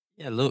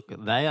 Yeah, look,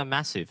 they are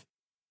massive.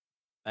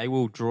 They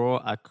will draw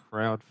a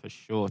crowd for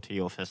sure to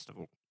your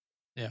festival.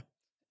 Yeah.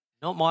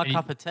 Not my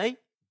cup of tea,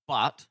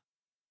 but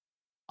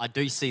I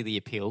do see the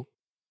appeal.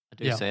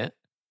 I do see it.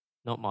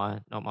 Not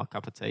my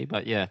cup of tea,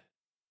 but yeah.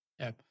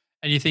 Yeah.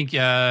 And you think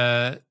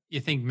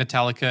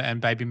Metallica and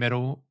Baby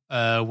Metal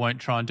won't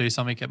try and do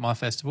something at my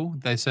festival?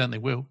 They certainly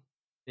will.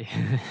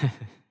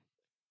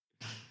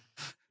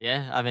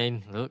 Yeah, I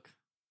mean, look.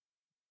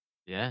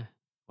 Yeah,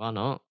 why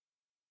not?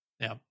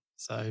 Yeah.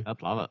 So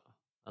I'd love it.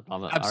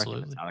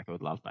 Absolutely. I reckon Metallica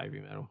would love Baby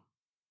Metal.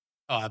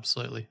 Oh,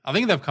 absolutely. I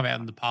think they've come out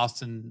in the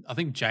past, and I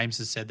think James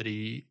has said that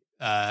he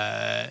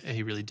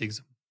really digs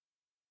them.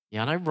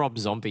 Yeah, I know Rob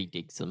Zombie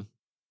digs them.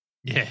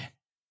 Yeah.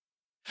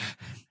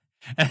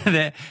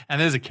 and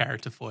there's a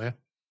character for you.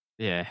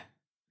 Yeah.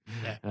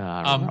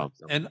 Yeah.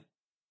 And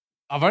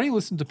I've only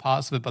listened to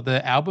parts of it, but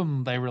the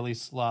album they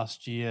released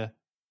last year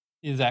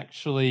is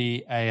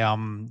actually a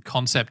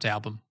concept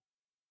album.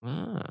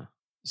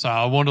 So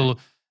I want to.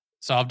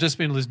 So I've just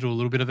been listening to a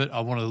little bit of it.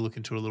 I want to look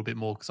into it a little bit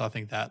more because I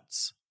think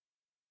that's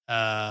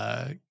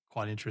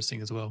quite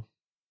interesting as well.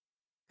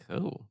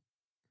 Cool.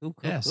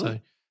 Yeah. Cool.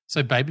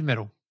 So Baby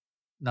Metal,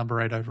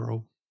 number 8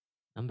 overall.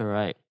 Number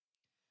 8.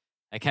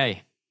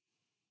 Okay.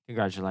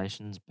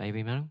 Congratulations,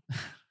 Baby Metal.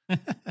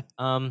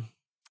 For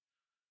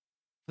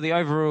the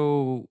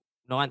overall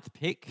 9th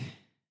pick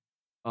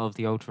of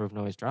the Ultra of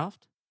Noise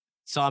draft,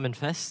 Simon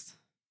Fest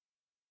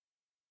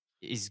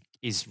is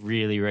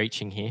really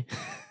reaching here.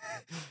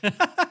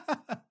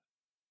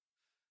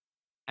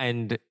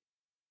 And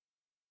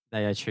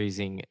they are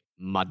choosing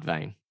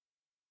Mudvayne.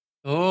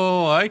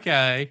 Oh,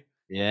 okay.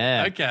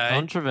 Yeah. Okay.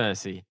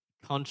 Controversy.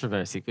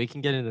 We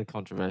can get into the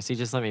controversy.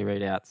 Just let me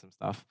read out some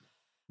stuff.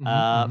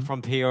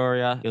 From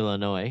Peoria,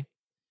 Illinois.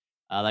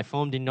 They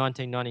formed in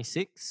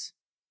 1996.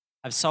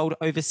 Have sold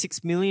over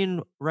 6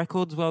 million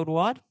records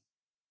worldwide.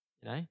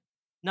 You know,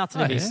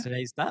 nothing to be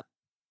sneezed at.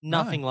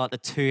 Nothing like the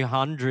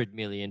 200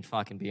 million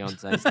fucking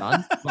Beyonce's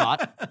done.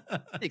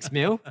 But 6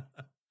 mil. An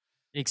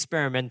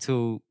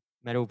experimental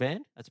metal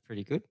band. That's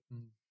pretty good.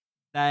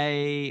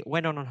 They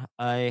went on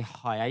a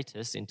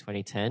hiatus in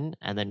 2010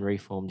 and then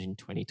reformed in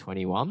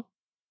 2021.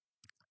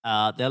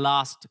 Their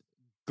last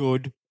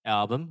good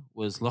album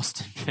was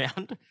Lost and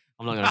Found.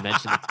 I'm not going to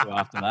mention the two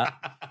after that.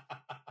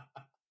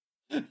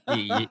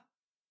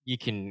 You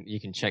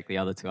can check the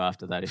other two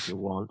after that if you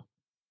want.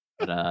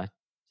 But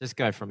just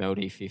go from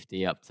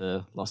LD50 up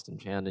to Lost and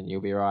Found and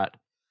you'll be right.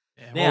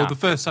 Yeah, well, the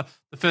first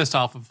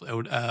half of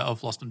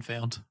Lost and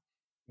Found.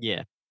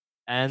 Yeah.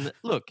 And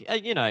look,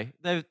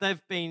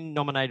 they've been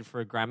nominated for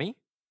a Grammy.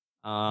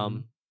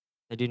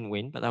 They didn't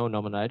win, but they were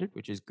nominated,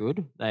 which is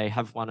good. They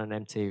have won an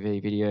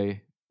MTV Video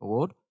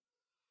Award.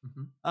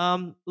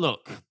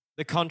 Look,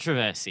 the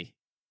controversy.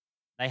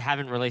 They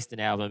haven't released an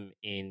album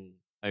in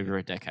over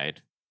a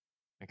decade.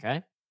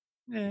 Okay?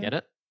 Yeah. I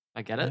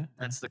get it. Yeah.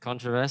 That's the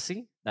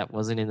controversy. That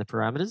wasn't in the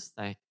parameters.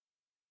 They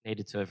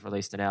needed to have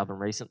released an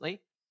album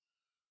recently.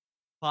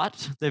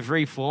 But they've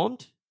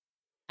reformed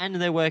and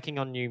they're working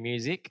on new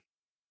music.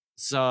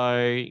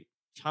 So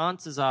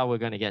chances are we're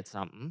going to get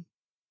something.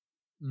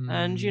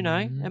 And,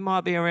 it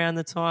might be around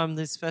the time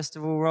this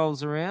festival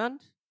rolls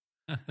around.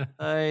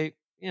 So,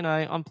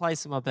 I'm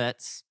placing my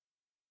bets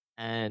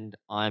and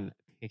I'm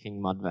picking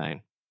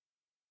Mudvayne.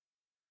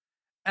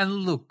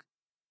 And look,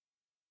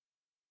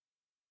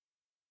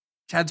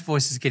 Chad's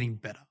voice is getting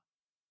better.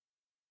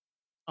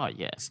 Oh,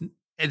 yeah.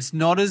 It's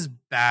not as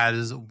bad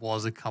as it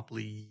was a couple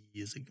of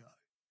years ago.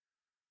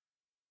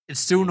 It's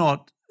still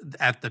not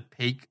at the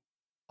peak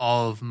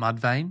of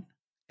Mudvayne.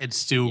 It's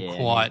still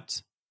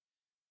quite...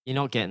 You're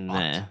not getting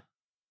there.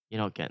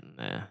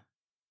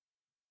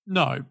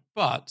 No,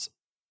 but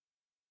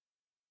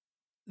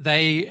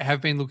they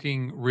have been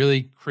looking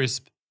really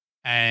crisp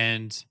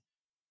and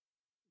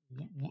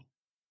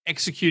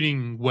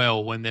executing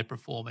well when they're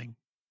performing.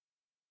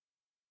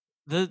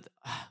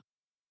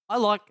 I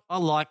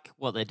like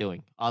what they're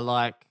doing. I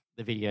like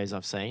the videos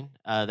I've seen.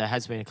 There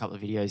has been a couple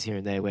of videos here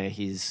and there where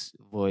his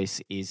voice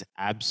is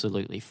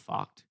absolutely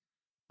fucked.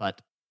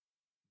 But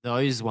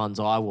those ones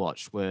I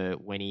watched were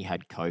when he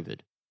had COVID,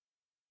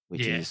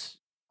 which is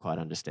quite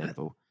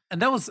understandable.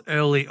 And that was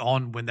early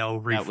on when they were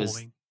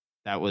reforming.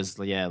 That was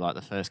like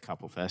the first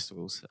couple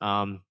festivals.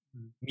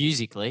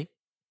 Musically,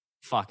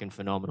 fucking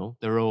phenomenal.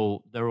 They're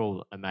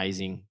all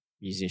amazing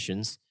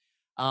musicians.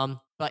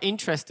 But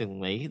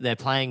interestingly, they're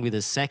playing with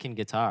a second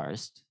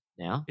guitarist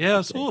now. Yeah,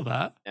 I saw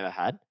that. Never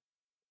had.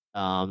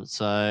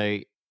 So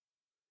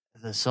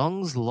the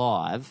songs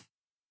live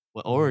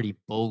were already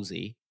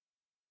ballsy,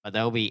 but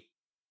they'll be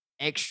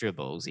extra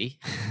ballsy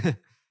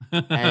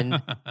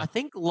And I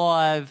think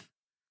live,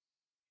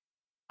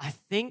 I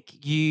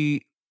think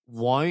you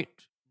won't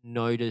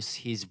notice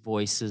his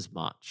voice as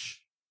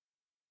much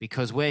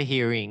because we're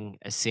hearing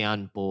a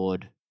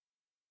soundboard,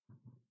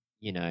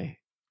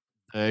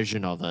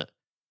 version of it.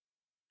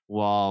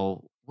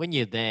 While when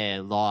you're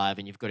there live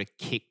and you've got a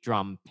kick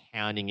drum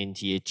pounding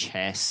into your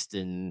chest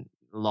and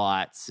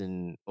lights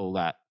and all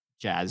that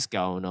jazz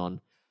going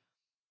on,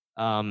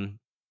 um,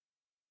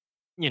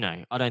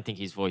 I don't think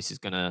his voice is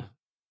gonna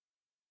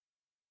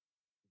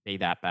be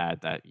that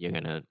bad that you're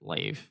gonna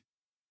leave.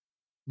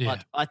 Yeah.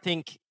 But I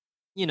think,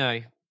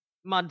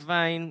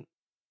 Mudvayne,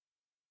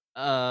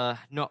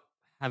 not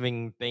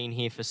having been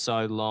here for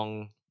so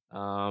long,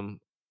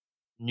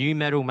 new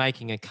metal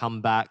making a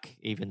comeback,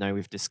 even though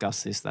we've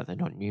discussed this that they're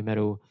not new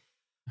metal,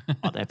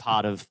 but they're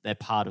part of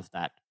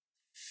that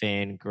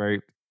fan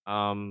group.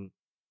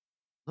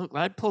 Look,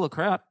 they'd pull a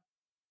crowd.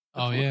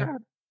 They'd Oh, pull a yeah.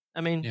 crowd.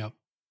 I mean, Yep.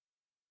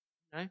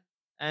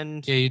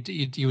 and Yeah,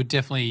 you would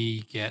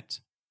definitely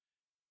get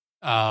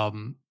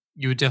some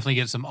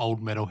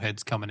old metal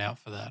heads coming out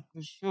for that.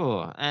 for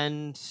sure,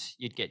 and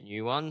you'd get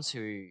new ones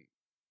who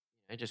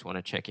just want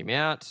to check him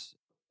out.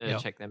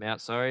 Yep. Check them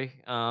out. Sorry.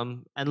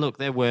 And look,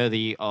 they're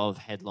worthy of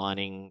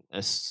headlining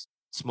a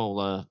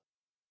smaller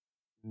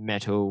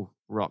metal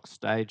rock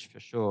stage for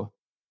sure.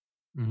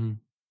 Mm-hmm.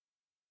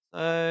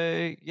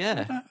 So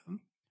yeah,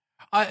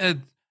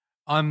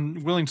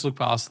 I'm willing to look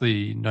past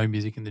the no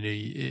music in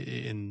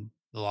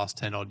the last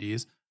 10 odd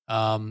years.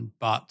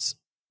 But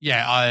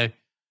yeah,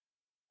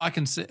 I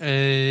can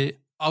say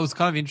I was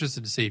kind of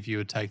interested to see if you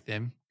would take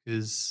them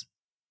because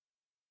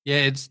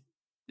they're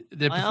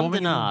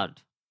performing. I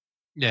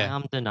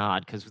am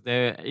denied because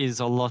there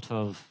is a lot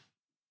of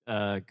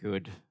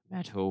good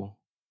metal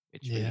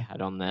which we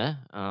had on there.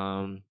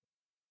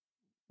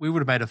 We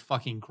would have made a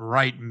fucking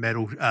great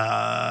metal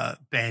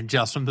band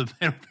just from the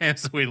metal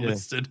bands that we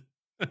listed.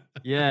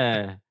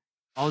 Yeah.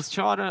 I was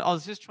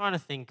just trying to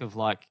think of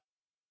like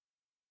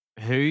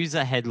who's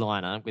a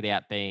headliner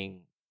without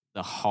being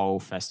the whole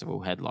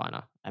festival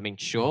headliner. I mean,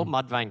 sure,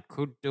 Mudvayne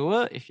could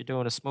do it if you're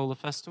doing a smaller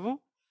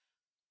festival.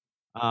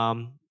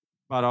 But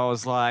I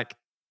was like,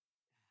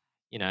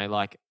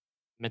 like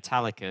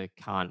Metallica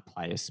can't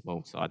play a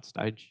small side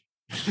stage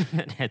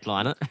and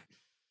headline it.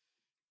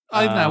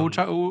 I don't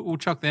know. We'll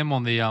chuck them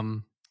on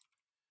the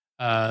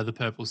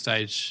purple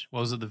stage. What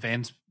was it?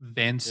 The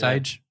van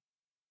stage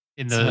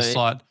in the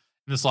slight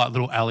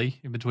little alley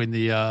in between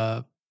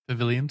the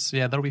pavilions.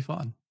 Yeah, that'll be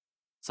fine.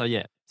 So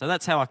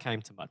that's how I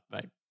came to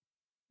Mudvayne.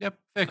 Yep,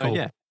 fair call.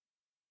 Yeah,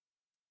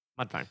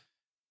 Mudvayne.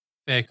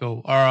 Fair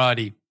call.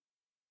 Alrighty,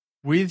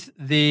 with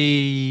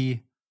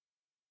the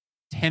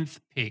 10th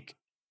pick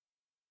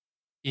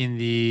in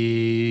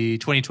the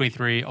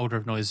 2023 Ultra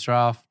of Noise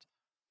draft,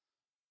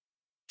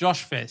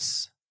 Josh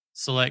Fess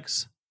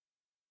selects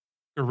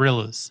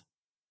Gorillaz.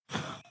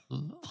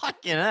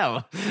 Fucking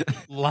hell.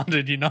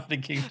 London,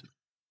 United Kingdom.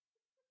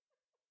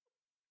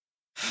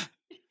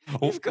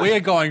 We are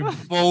going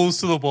balls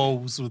to the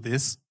walls with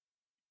this.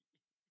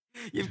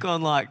 You've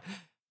gone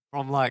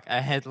from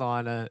a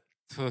headliner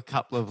to a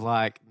couple of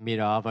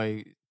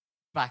mid-arvo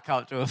back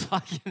up to a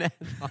fucking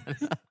headliner.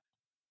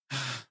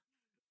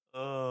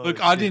 Look,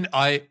 shit.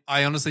 I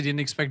honestly didn't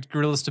expect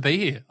Gorillaz to be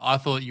here. I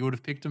thought you would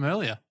have picked them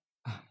earlier.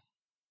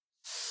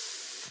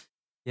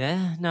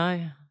 Yeah,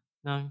 no.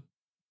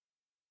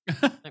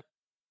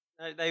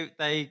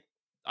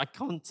 I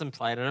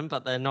contemplated them,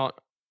 but they're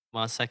not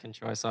my second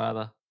choice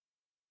either.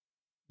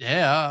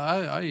 Yeah,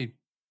 I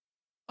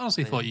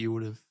honestly thought you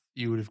would have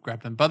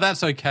grabbed them, but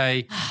that's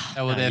okay.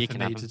 They were there for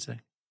me to see.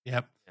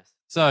 Yep. Yes.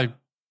 So,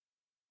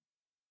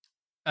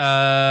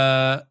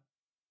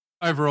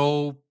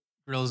 overall,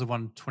 Gorillaz have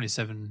won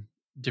 27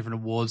 different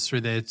awards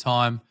through their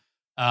time.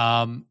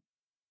 The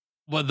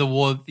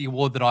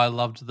award that I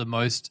loved the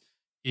most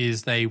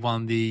is they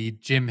won the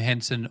Jim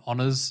Henson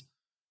Honors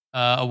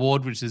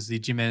Award, which is the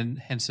Jim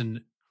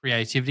Henson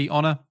Creativity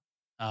Honor.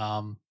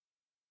 I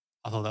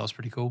thought that was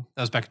pretty cool.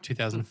 That was back in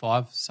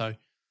 2005. So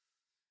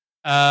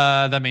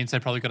that means they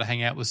probably got to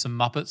hang out with some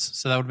Muppets.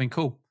 So that would have been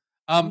cool.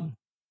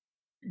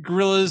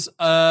 Gorillaz,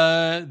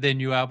 their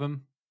new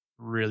album,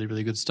 really,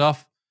 really good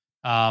stuff.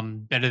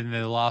 Better than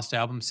their last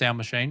album, Sound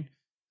Machine.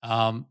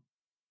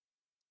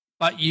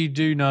 But you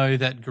do know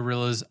that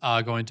Gorillaz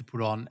are going to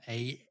put on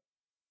a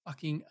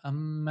fucking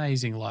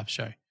amazing live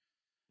show.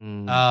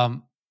 One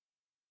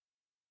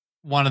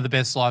of the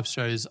best live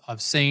shows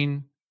I've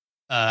seen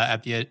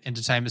at the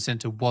Entertainment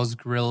Centre was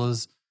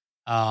Gorillaz.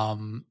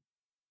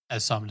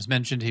 As Simon has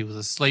mentioned, he was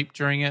asleep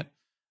during it.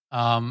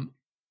 Yeah.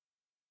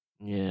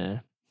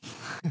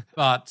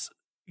 But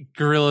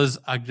Gorillaz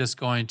are just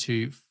going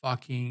to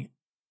fucking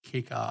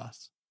kick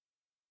ass.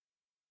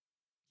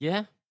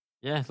 Yeah.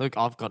 Yeah. Look,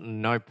 I've got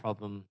no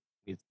problem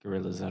with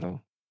Gorillaz at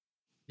all.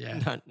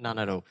 Yeah. None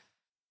at all.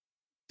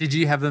 Did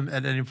you have them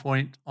at any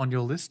point on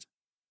your list?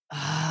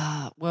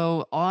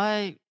 Well,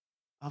 I've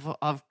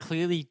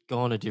clearly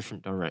gone a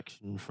different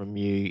direction from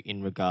you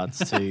in regards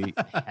to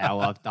how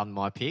I've done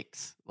my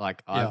picks.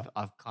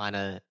 I've kind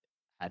of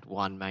had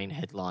one main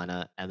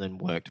headliner and then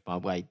worked my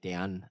way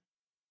down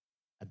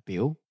a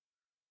bill.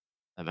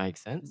 That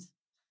makes sense.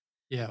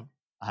 Yeah.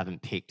 I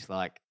haven't picked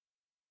like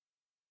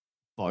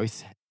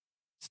both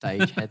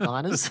stage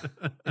headliners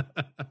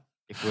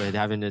if we're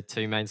having the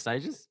two main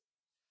stages.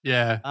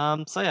 Yeah.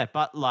 So yeah,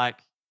 but like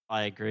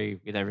I agree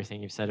with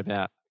everything you've said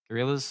about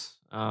Gorillas.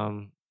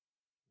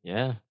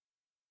 Yeah,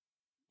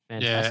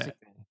 fantastic.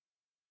 Yeah.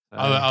 So,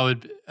 I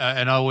would,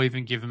 and I will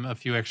even give them a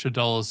few extra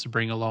dollars to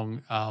bring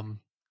along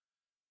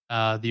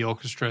the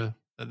orchestra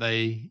that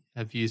they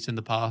have used in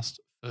the past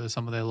for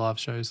some of their live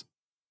shows.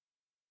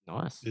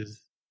 nice.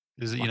 Is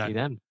Lucky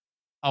them.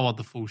 I want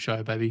the full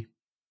show, baby.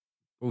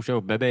 Full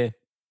show, baby.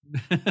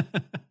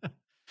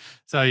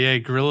 So yeah,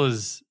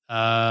 Gorillas,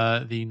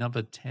 the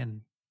number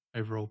 10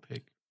 overall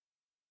pick.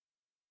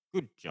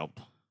 Good job.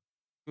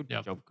 Good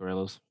Yep. job,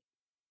 Gorillas.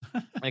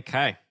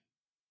 Okay.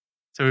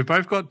 So we've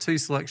both got 2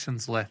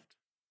 selections left.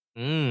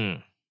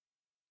 Mm.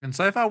 And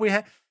so far we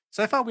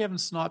haven't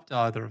sniped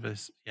either of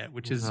us yet,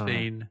 which has No.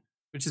 been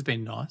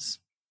nice.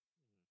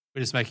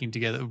 We're just putting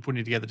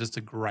together just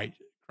a great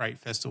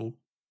festival.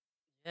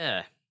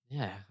 Yeah.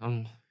 Yeah.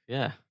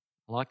 Yeah.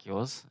 I like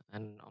yours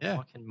and I'm Yeah.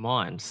 liking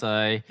mine.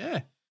 So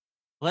Yeah.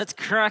 let's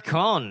crack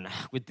on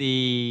with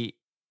the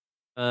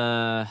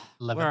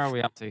 11th. where are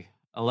we up to?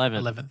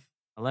 11th. 11th.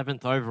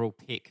 11th overall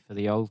pick for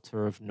the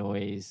Altar of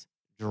Noise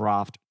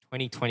draft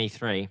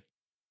 2023.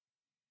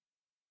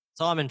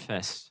 Simon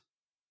Fest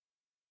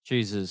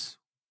chooses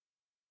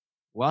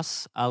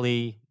Was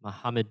Ali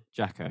Muhammad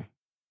Jacko,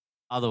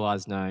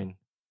 otherwise known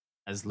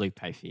as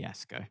Lupe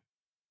Fiasco.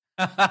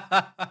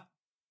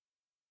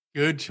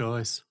 Good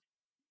choice.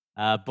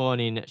 Born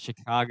in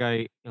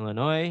Chicago,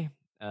 Illinois,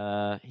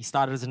 he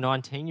started as a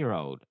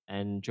 19-year-old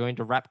and joined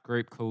a rap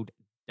group called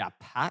Da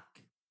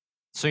Pack.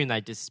 Soon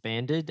they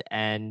disbanded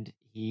and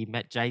he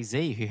met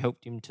Jay-Z, who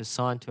helped him to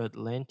sign to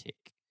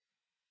Atlantic.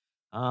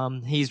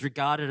 He's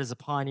regarded as a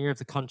pioneer of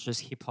the conscious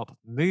hip-hop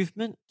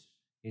movement.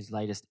 His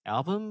latest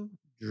album,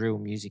 Drill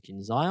Music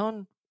in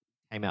Zion,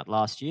 came out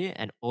last year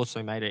and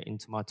also made it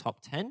into my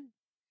top 10.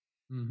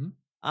 Mm-hmm.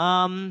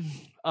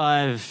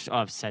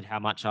 I've said how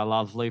much I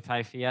love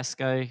Lupe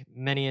Fiasco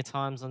many a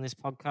times on this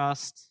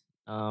podcast.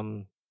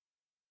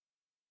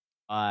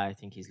 I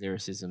think his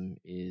lyricism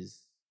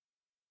is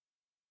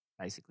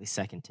basically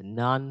second to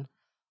none.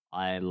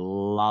 I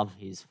love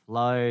his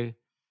flow.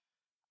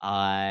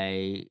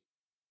 I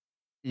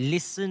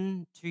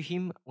listen to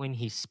him when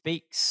he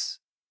speaks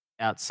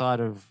outside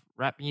of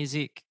rap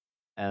music.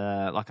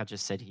 Like I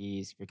just said,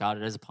 he's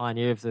regarded as a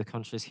pioneer of the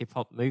conscious hip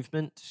hop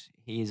movement.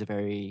 He is a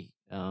very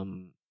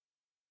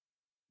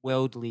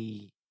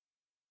worldly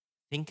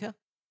thinker,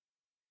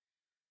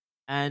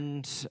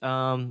 and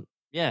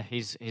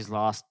his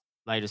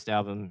latest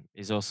album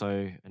is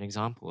also an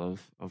example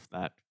of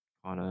that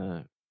kind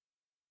of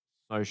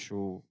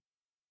social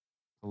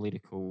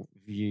political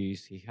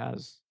views he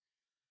has.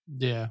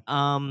 Yeah.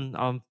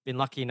 I've been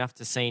lucky enough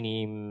to see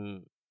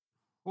him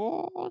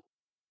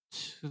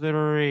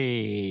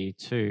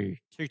two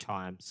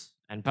times,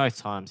 and both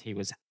times he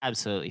was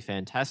absolutely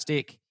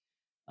fantastic.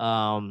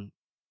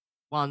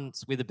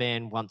 Once with a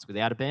band, once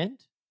without a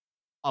band.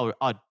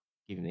 I'd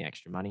give him the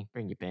extra money.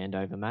 Bring your band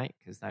over, mate,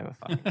 because they were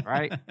fucking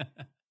great.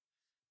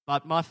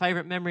 But my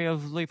favorite memory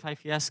of Lupe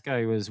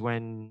Fiasco was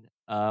when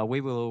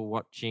we were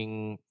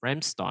watching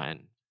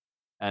Rammstein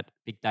at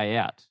Big Day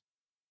Out.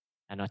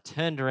 And I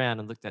turned around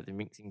and looked at the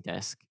mixing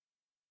desk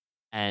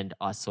and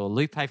I saw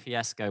Lupe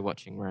Fiasco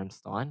watching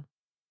Rammstein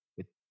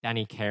with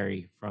Danny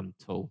Carey from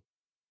Tool.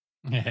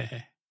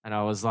 Yeah. And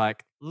I was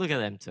like, look at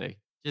them two,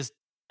 just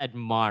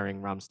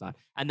admiring Rammstein.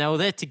 And they were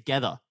there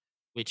together,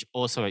 which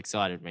also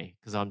excited me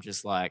because I'm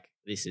just like,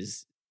 this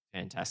is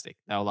fantastic.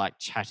 They were like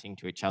chatting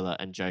to each other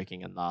and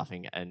joking and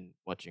laughing and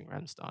watching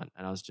Rammstein.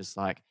 And I was just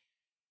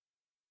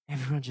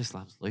everyone just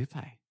loves Lupe.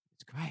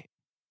 It's great.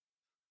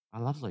 I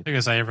love Lupe. I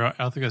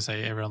think I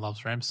say everyone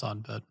loves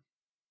Rammstein, but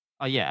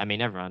oh yeah, I mean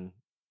everyone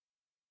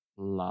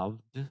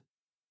loved.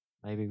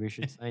 Maybe we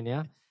should say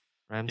now,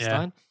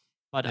 Rammstein.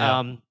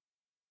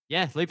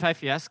 Yeah. But Lupe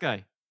Fiasco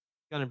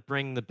going to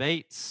bring the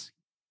beats,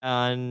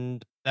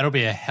 and that'll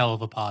be a hell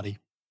of a party.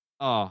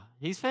 Oh,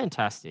 he's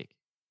fantastic,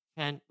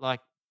 and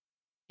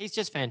he's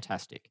just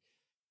fantastic,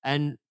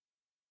 and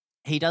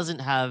he doesn't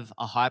have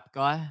a hype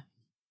guy.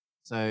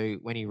 So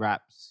when he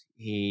raps,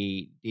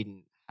 he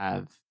didn't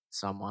have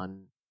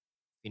someone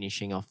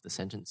finishing off the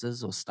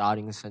sentences or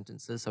starting the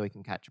sentences so he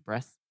can catch a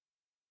breath.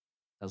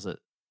 Does it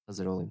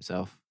all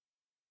himself.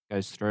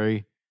 Goes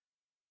through.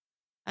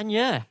 And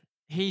yeah,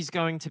 he's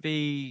going to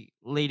be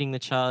leading the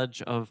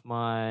charge of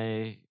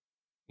my,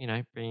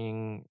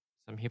 bringing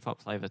some hip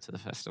hop flavor to the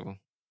festival.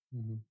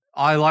 Mm-hmm.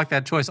 I like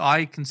that choice.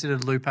 I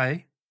considered Lupe.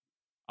 I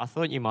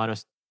thought you might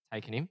have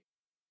taken him.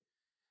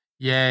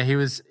 Yeah, he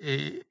was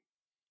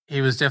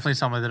definitely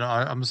someone that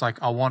I'm just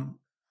like, I want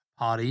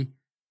party,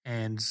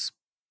 and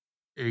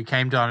it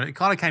kind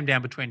of came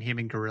down between him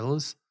and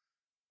Gorillaz,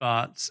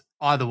 but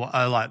either way,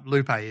 like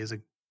Lupe is a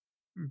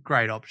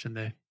great option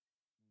there.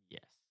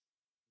 Yes.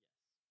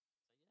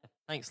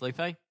 Thanks,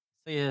 Lupe.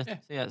 See you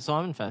at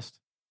Simon Fest.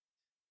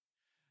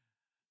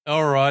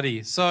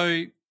 Alrighty.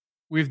 So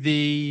with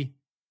the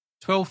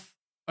 12th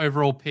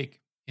overall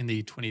pick in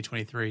the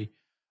 2023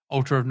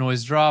 Ultra of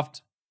Noise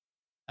draft,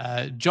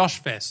 Josh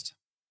Fest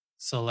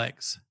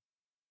selects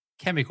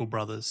Chemical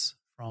Brothers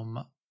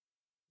from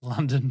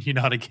London,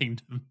 United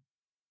Kingdom.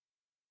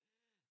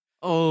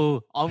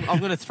 Oh, I'm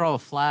going to throw a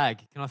flag.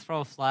 Can I throw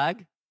a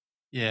flag?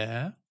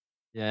 Yeah.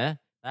 Yeah.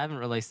 They haven't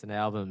released an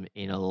album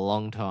in a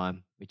long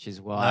time, which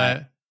is why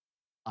No,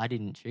 I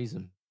didn't choose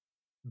them.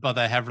 but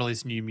they have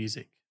released new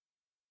music.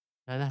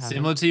 No, they haven't.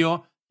 Similar to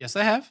your... Yes,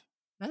 they have.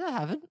 No, they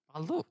haven't. I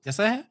looked. Yes,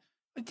 they have.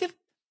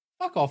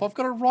 Fuck off. I've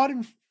got it right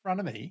in front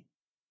of me.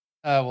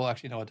 Well,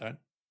 actually, no, I don't.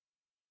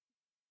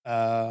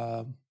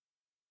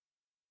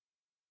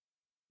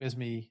 Where's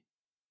me?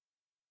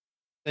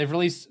 They've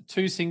released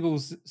 2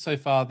 singles so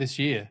far this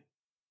year.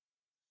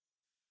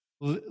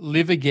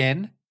 Live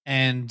Again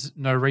and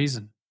No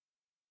Reason.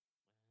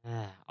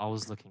 I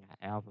was looking at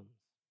albums.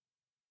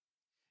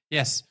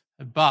 Yes,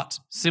 but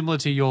similar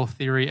to your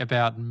theory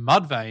about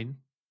Mudvayne,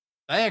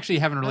 they actually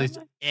haven't released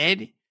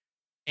any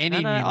new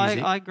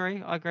music. I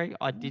agree.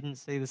 I didn't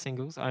see the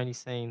singles. I only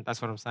seen.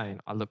 That's what I'm saying.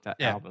 I looked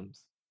at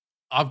albums.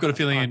 I've got a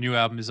feeling a new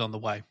album is on the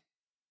way.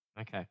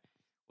 Okay.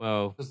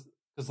 Well, because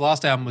the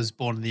last album was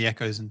Born in the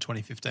Echoes in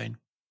 2015.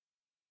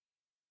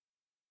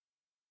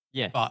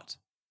 Yeah. But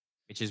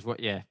which is what?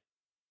 Yeah.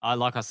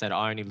 Like I said,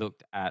 I only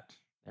looked at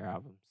their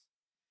albums.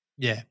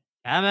 Yeah.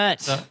 Damn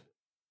it.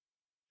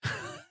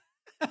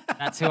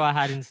 That's who I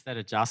had instead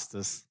of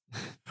Justice.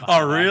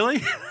 Oh,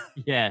 really?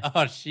 Yeah.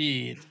 Oh,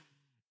 shit.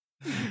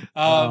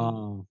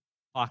 So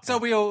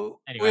we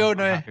all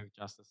know. Happy with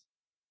Justice.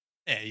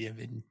 Yeah,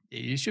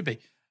 you should be.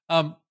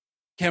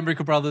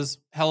 Chemical Brothers,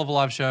 hell of a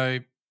live show.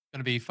 Going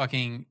to be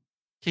fucking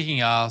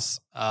kicking ass.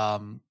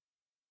 One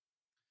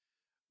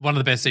of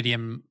the best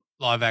EDM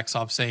live acts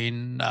I've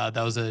seen. That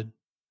was a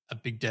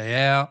big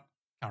day out.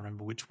 Can't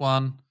remember which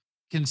one.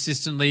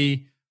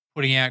 Consistently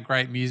putting out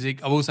great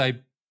music. I will say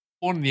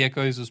Born in the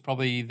Echoes was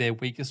probably their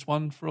weakest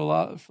one for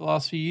the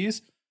last few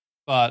years.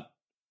 But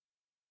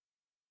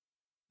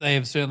they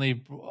have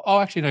certainly... Oh,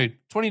 actually, no.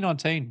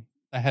 2019,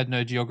 they had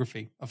No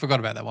Geography. I forgot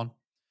about that one.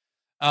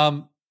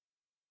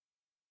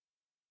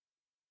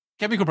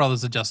 Chemical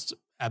Brothers are just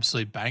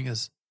absolute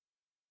bangers.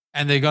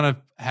 And they're going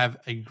to have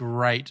a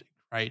great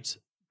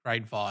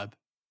vibe.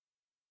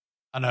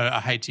 I know I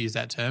hate to use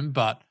that term,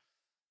 but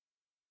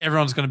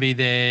everyone's going to be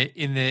there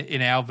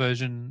in our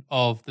version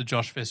of the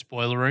Josh Fest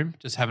Boiler Room,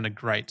 just having a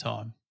great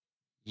time.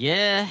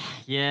 Yeah.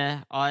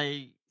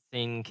 I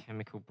seen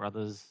Chemical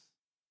Brothers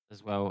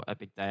as well, A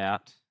Big Day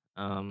Out.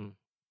 I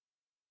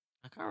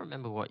can't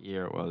remember what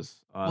year it was.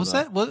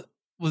 Either.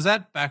 Was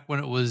that back when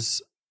it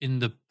was in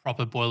the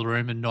proper boiler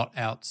room and not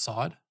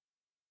outside?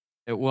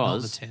 It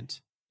was not the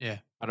tent. Yeah,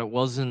 but it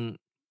wasn't.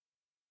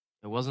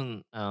 It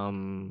wasn't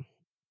our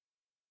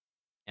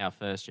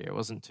first year. It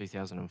wasn't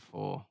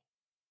 2004.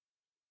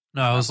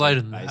 No, it was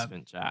later than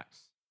Basement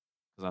Jacks,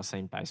 because I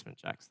seen Basement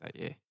Jacks that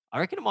year. I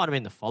reckon it might have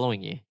been the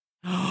following year.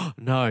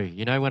 No,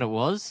 you know when it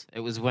was? It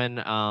was when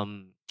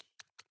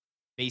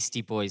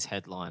Beastie Boys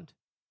headlined.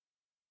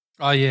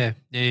 Oh yeah.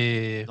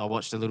 I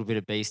watched a little bit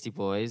of Beastie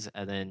Boys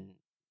and then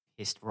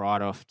pissed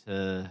right off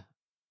to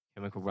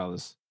Chemical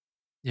Brothers.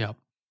 Yeah,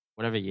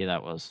 whatever year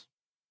that was.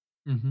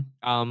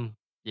 Mm-hmm.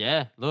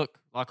 Yeah. Look,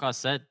 like I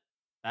said,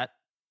 that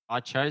I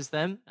chose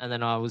them, and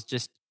then I was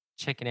just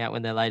checking out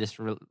when their latest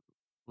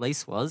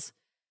release was,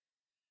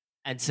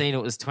 and seeing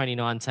it was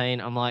 2019.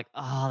 I'm like,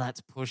 oh,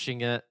 that's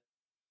pushing it.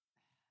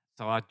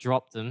 So I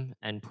dropped them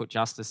and put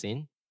Justice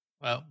in.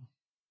 Well,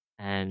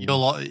 and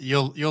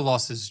your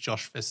loss is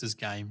Josh Fest's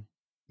game.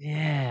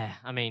 Yeah,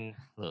 I mean,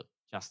 look,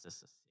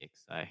 Justice is sick,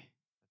 so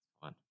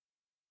that's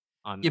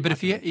fine. But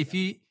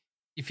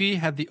if you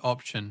had the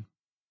option,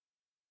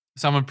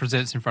 someone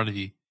presents in front of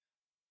you,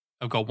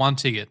 I've got one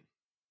ticket.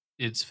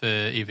 It's for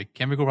either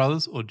Chemical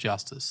Brothers or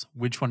Justice.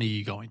 Which one are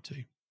you going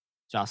to?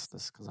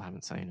 Justice, because I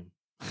haven't seen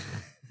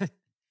him.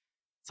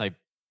 so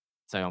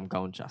I'm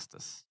going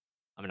Justice.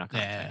 I mean, I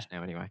can't change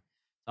now anyway.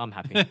 So I'm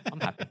happy. I'm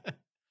happy.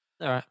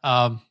 All right.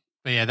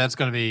 But yeah, that's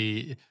going to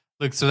be...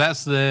 Look, so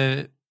that's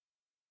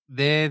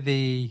they're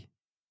the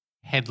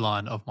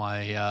headline of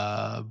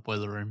my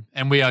boiler room.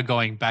 And we are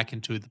going back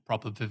into the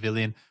proper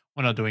pavilion.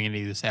 We're not doing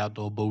any of this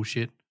outdoor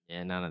bullshit.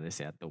 Yeah, none of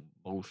this outdoor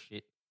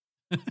bullshit.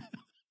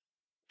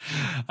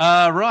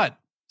 Right.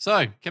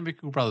 So,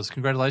 Chemical Brothers,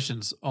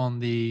 congratulations on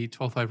the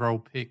 12th overall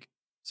pick.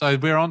 So,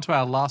 we're on to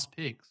our last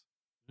picks.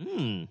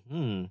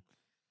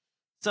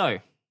 So,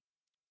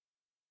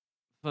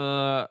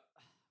 for,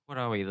 what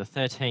are we, the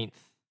 13th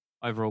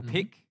overall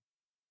pick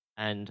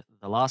and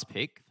the last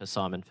pick for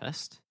Simon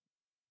Fest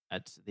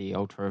at the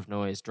Ultra of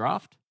Noise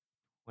draft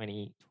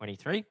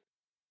 2023.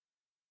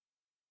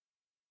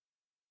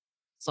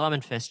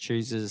 Simon Fest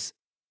chooses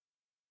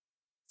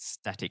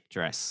Static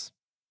Dress.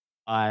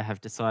 I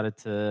have decided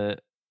to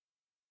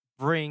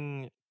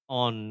bring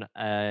on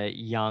a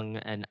young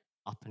and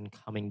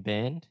up-and-coming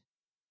band.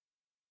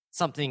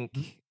 Something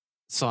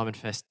Simon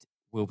Fest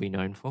will be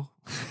known for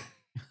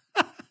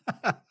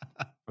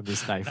from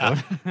this day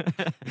forward.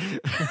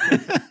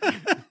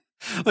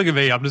 Look at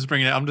me. I'm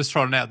just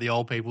trotting out the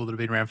old people that have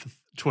been around for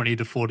 20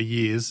 to 40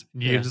 years.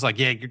 And you're just like,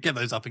 yeah, get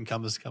those up and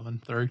comers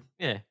coming through.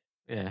 Yeah.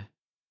 If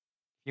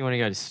you want to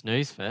go to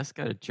Snooze Fest,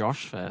 go to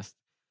Josh Fest.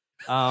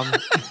 All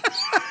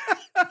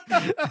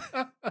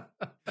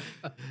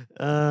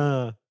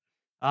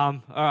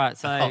right.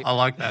 So I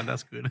like that.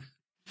 That's good.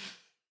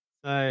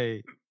 So,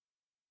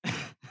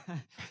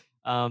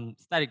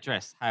 Static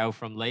Dress hail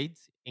from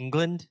Leeds,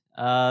 England.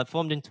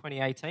 Formed in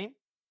 2018.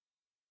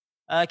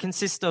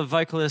 Consists of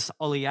vocalist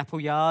Ollie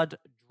Appleyard,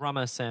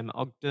 drummer Sam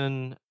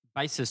Ogden,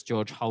 bassist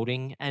George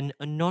Holding, and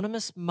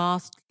anonymous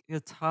masked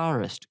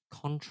guitarist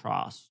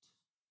Contrast.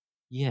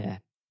 Yeah,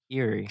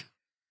 eerie.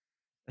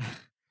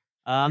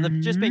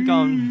 They've just been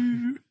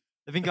going.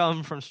 They've been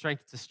going from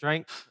strength to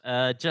strength.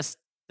 Just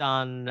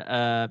done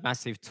a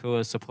massive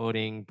tour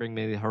supporting Bring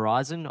Me the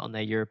Horizon on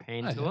their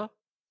European tour,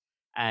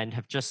 and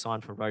have just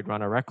signed for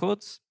Roadrunner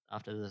Records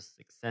after the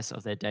success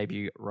of their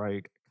debut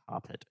Rogue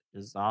Carpet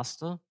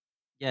Disaster.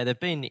 Yeah, they've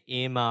been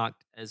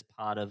earmarked as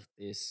part of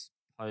this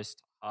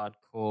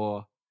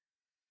post-hardcore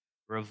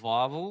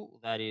revival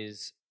that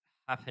is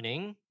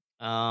happening.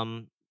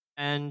 And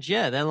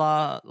yeah, their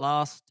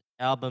last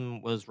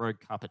album was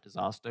Rogue Carpet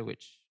Disaster,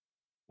 which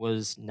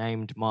was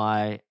named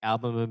my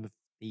album of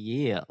the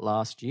year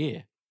last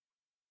year.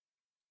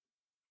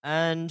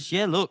 And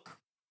yeah, look,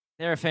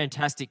 they're a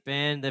fantastic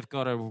band. They've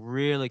got a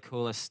really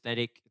cool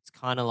aesthetic. It's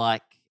kind of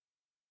like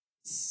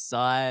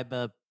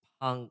cyberpunk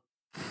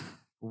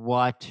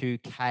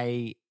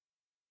Y2K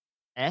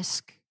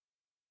esque,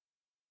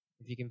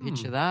 if you can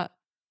picture that.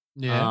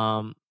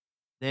 Yeah.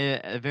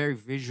 They're a very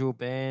visual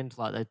band.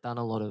 Like they've done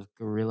a lot of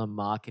guerrilla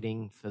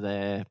marketing for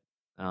their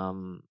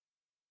EP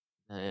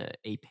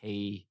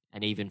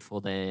and even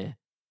for their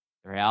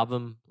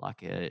album,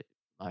 like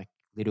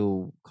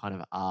little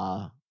kind of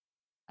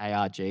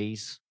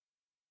ARGs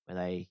where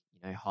they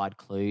hide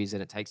clues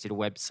and it takes you to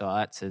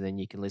websites and then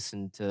you can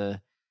listen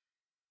to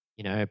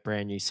a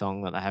brand new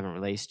song that they haven't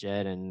released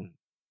yet, and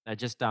they've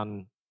just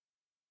done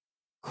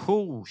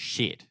cool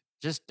shit,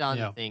 just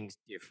done things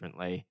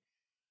differently.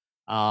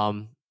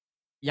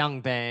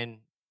 Young band,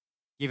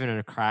 giving it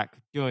a crack,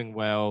 doing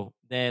well.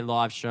 Their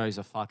live shows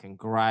are fucking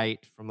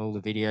great. From all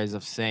the videos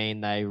I've seen,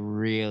 they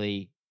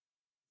really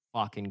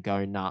fucking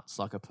go nuts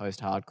like a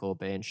post-hardcore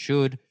band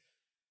should.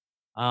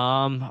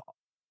 I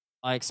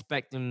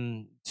expect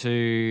them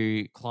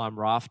to climb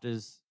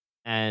rafters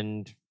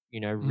and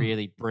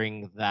really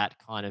bring that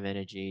kind of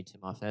energy to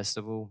my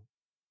festival.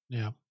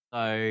 Yeah.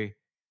 So,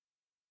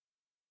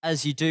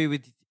 as you do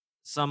with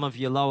some of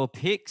your lower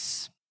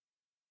picks,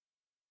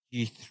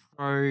 you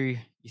throw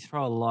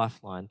a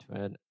lifeline to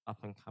an up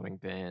and coming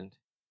band,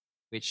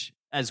 which,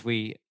 as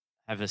we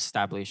have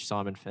established,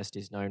 Simon Fest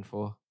is known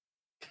for.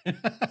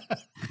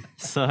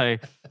 So,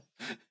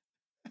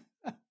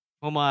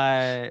 for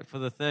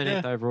the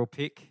 13th overall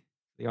pick,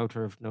 the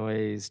Altar of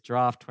Noise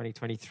Draft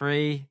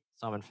 2023,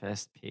 Simon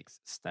Fest picks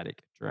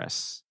Static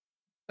Dress.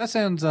 That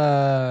sounds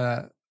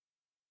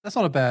that's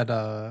not a bad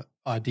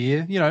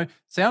idea.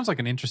 Sounds like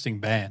an interesting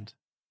band.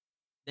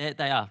 They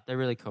are. They're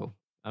really cool.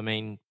 I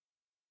mean,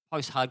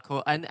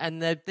 post-hardcore, and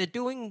they're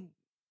doing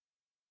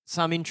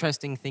some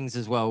interesting things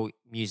as well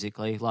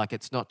musically. Like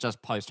it's not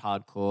just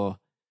post-hardcore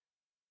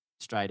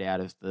straight out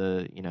of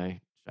the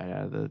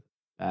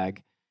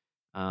bag.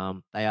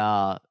 They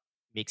are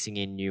mixing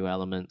in new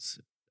elements,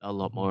 a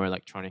lot more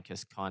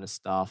electronicus kind of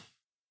stuff.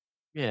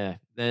 Yeah,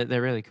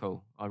 they're really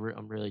cool.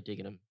 I'm really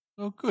digging them.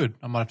 Oh, good.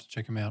 I might have to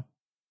check them out.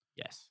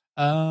 Yes.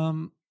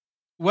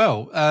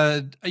 Well,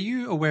 are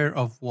you aware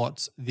of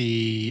what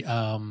the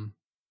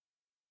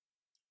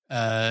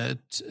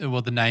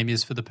what the name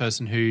is for the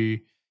person who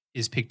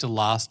is picked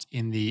last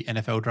in the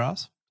NFL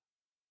drafts?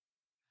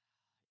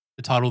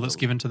 The title that's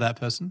given to that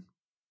person?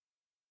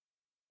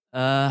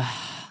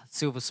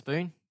 Silver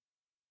Spoon?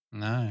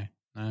 No.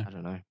 I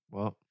don't know.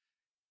 What?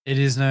 It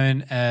is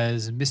known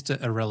as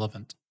Mr.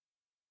 Irrelevant.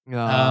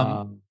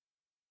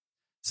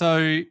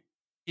 So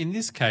in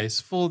this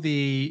case, for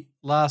the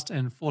last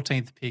and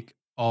 14th pick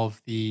of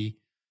the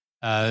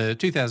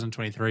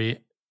 2023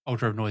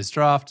 Ultra of Noise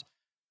draft,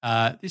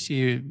 this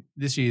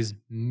year's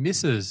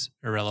Mrs.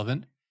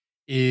 Irrelevant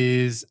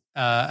is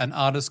an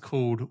artist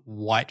called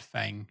White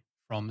Fang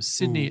from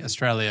Sydney,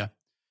 Australia.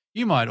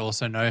 You might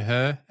also know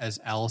her as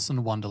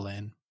Alison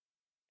Wonderland.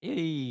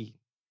 Yay.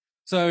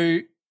 So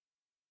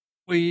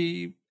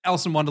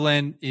Alison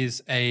Wonderland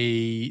is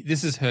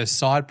her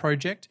side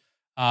project,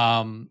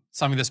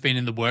 something that's been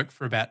in the work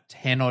for about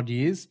 10 odd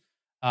years.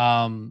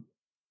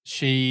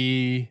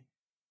 She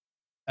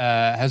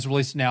has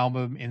released an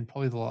album in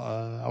probably the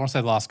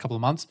last couple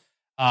of months,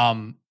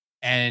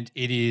 and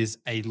it is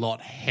a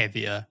lot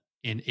heavier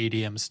in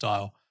EDM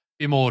style, a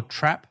bit more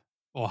trap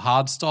or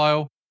hard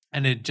style.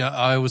 And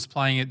I was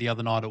playing it the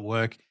other night at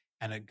work,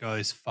 and it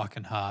goes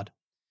fucking hard.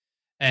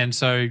 And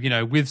so,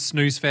 with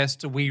Snooze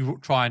Fest, we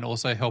try and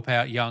also help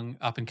out young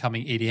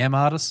up-and-coming EDM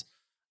artists.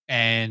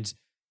 And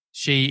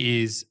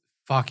she is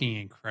fucking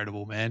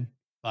incredible, man.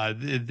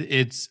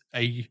 It's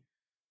a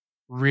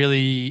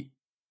really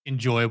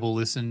enjoyable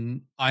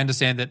listen. I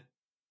understand that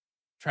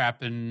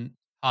trap and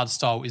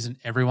hardstyle isn't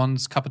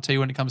everyone's cup of tea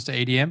when it comes to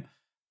EDM,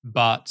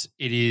 but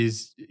it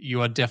is.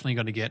 You are definitely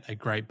going to get a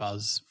great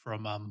buzz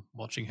from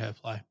watching her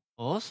play.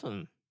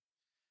 Awesome.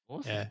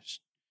 Yeah,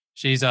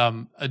 she's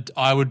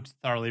I would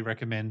thoroughly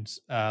recommend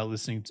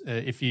listening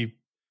to if you.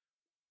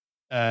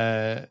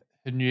 Her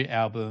new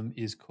album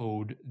is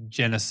called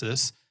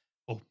Genesis,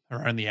 or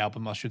her only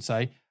album, I should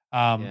say.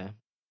 Yeah.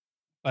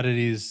 But it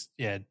is,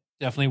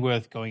 definitely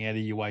worth going out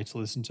of your way to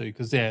listen to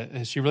because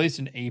she released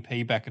an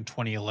EP back in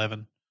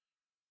 2011.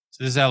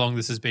 So this is how long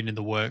this has been in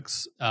the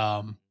works.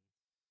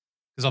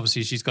 Because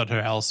obviously she's got her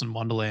Alice in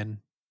Wonderland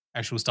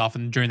actual stuff,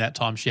 and during that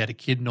time she had a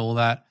kid and all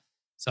that.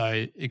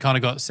 So it kind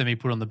of got semi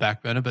put on the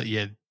back burner. But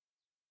yeah,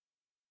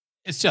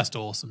 it's just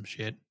awesome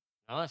shit.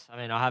 Nice. I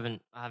mean, I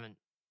haven't. I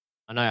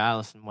know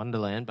Alice in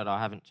Wonderland, but I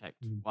haven't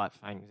checked White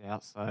Fangs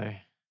out. So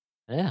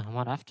yeah, I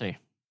might have to.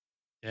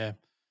 Yeah.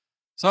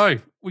 So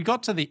we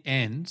got to the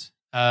end.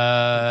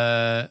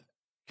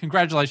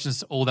 Congratulations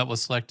to all that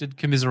was selected.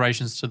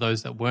 Commiserations to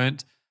those that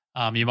weren't.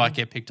 You might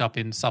get picked up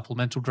in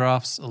supplemental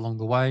drafts along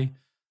the way.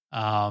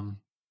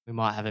 We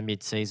might have a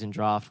mid-season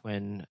draft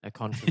when a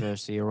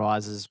controversy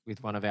arises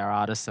with one of our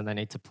artists and they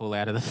need to pull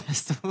out of the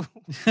festival.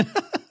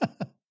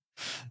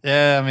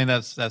 Yeah, I mean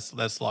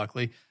that's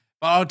likely.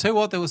 But I'll tell you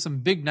what, there were some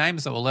big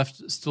names that were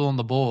left still on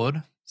the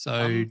board.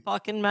 So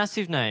fucking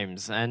massive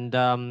names, and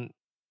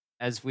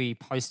as we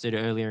posted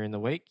earlier in the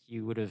week,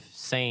 you would have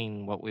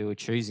seen what we were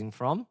choosing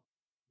from.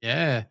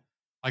 Yeah,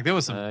 like there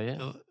was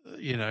some,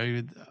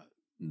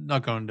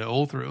 not going to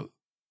all through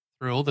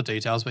all the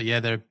details, but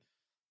yeah, there.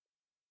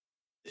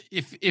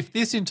 If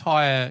this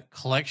entire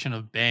collection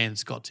of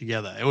bands got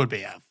together, it would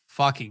be a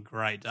fucking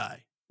great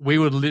day. We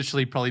would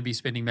literally probably be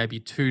spending maybe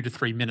 2 to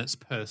 3 minutes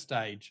per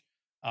stage,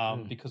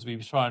 because we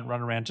try and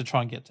run around to try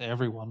and get to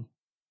everyone.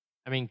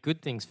 I mean,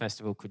 Good Things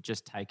Festival could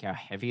just take our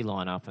heavy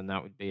lineup, and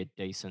that would be a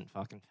decent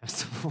fucking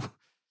festival.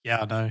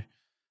 Yeah, I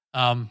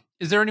know.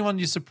 Is there anyone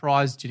you're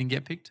surprised you didn't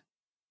get picked?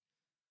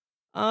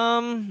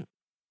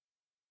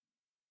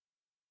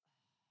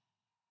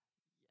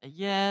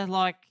 Yeah,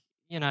 like,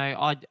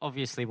 I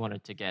obviously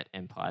wanted to get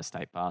Empire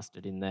State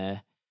Bastard in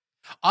there.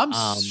 I'm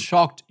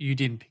shocked you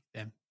didn't pick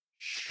them.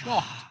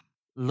 Shocked.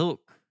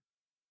 Look,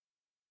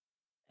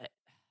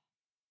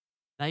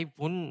 they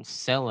wouldn't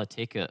sell a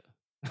ticket.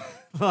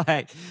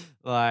 I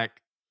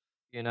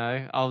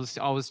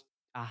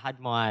had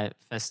my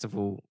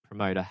festival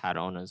promoter hat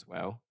on as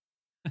well.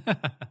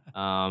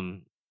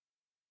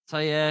 So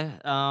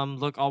yeah,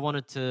 look, I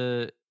wanted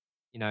to,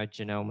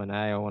 Janelle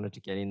Monáe, I wanted to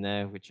get in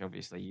there, which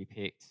obviously you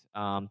picked.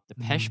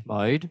 Depeche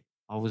Mode,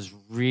 I was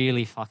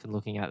really fucking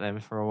looking at them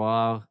for a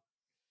while.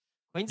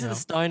 Queens of the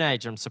Stone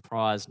Age, I'm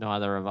surprised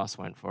neither of us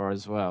went for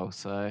as well.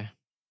 So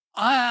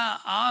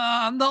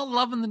I'm not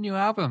loving the new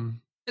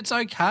album. It's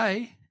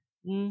okay.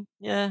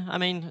 Yeah, I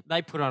mean,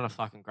 they put on a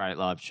fucking great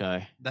live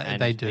show.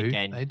 They do.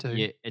 Again, they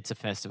do. It's a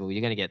festival.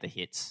 You're going to get the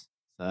hits.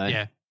 So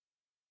yeah.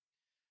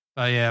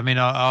 But yeah, I mean,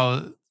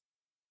 I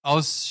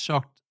was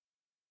shocked.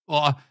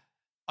 Well,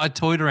 I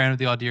toyed around with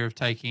the idea of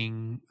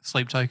taking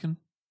Sleep Token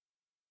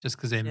just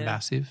because they're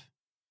massive.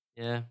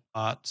 Yeah.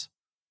 But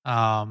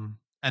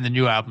and the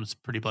new album's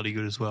pretty bloody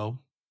good as well.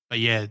 But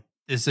yeah,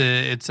 it's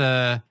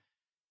a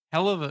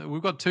hell of a.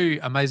 We've got 2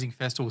 amazing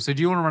festivals. So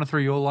do you want to run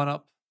through your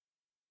lineup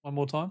one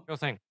more time? Sure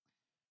thing.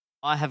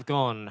 I have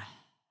gone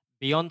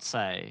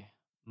Beyonce,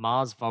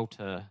 Mars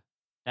Volta,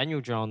 Daniel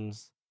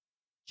Johns,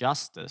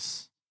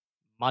 Justice,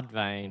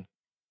 Mudvayne,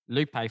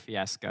 Lupe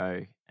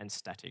Fiasco, and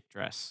Static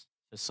Dress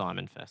for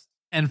Simon Fest.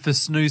 And for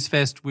Snooze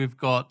Fest, we've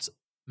got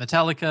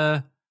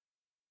Metallica,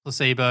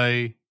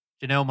 Placebo,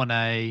 Janelle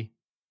Monáe,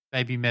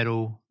 Baby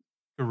Metal,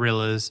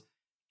 Gorillaz,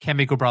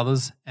 Chemical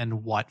Brothers,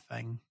 and White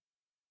Fang.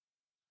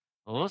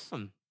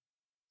 Awesome.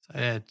 So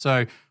yeah,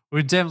 so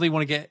we definitely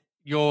want to get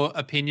your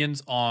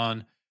opinions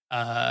on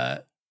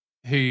what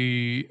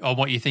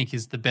you think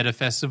is the better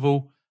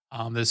festival.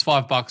 There's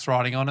 $5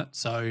 riding on it,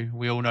 so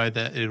we all know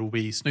that it'll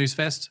be Snooze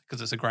Fest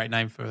because it's a great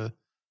name for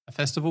a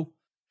festival.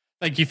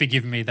 Thank you for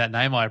giving me that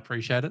name. I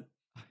appreciate it.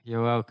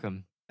 You're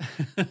welcome.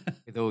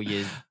 With all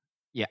your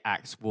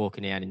acts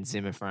walking out in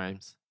Zimmer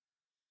frames.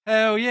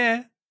 Hell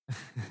yeah.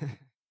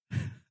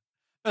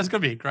 That's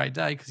going to be a great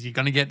day because you're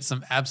going to get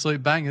some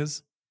absolute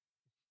bangers.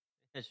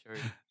 That's true.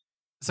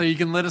 So you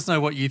can let us know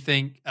what you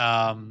think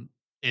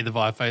either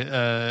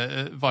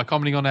via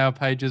commenting on our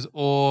pages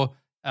or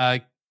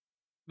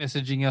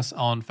messaging us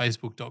on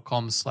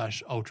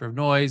facebook.com/Ultra of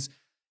Noise.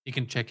 You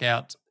can check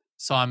out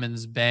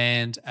Simon's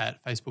band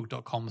at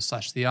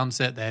facebook.com/The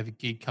Unset. They have a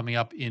gig coming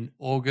up in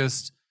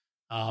August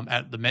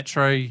at the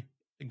Metro.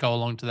 Go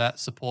along to that,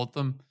 support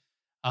them.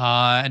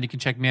 And you can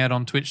check me out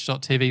on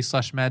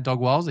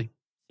twitch.tv/MadDogWilesy.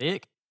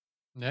 Sick.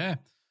 Yeah.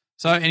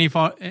 So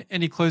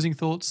any closing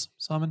thoughts,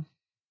 Simon,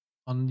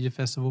 on your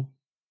festival?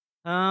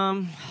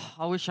 I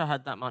wish I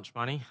had that much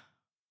money.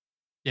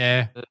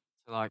 Yeah.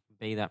 To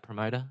be that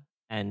promoter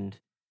and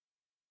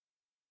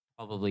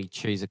probably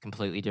choose a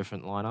completely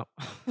different lineup.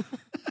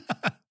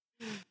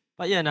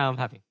 But yeah, no, I'm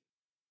happy.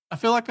 I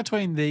feel like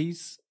between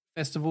these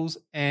festivals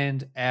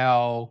and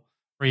our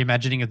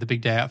reimagining of the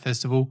Big Day Out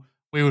Festival,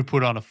 we would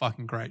put on a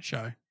fucking great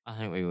show. I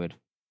think we would.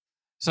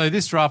 So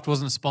this draft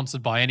wasn't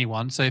sponsored by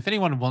anyone. So if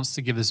anyone wants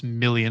to give us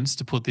millions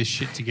to put this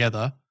shit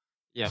together,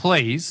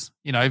 please,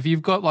 if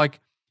you've got like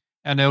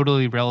an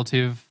elderly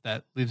relative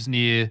that lives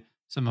near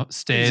some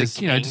stairs,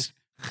 just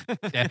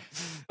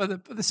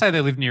But they say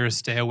they live near a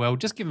stairwell.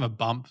 Just give them a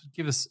bump.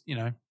 Give us,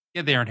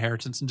 get their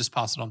inheritance and just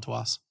pass it on to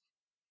us.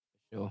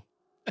 Sure.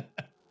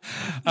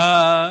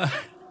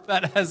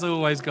 But as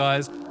always,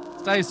 guys,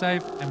 stay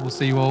safe and we'll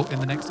see you all in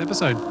the next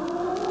episode.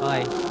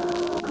 Bye.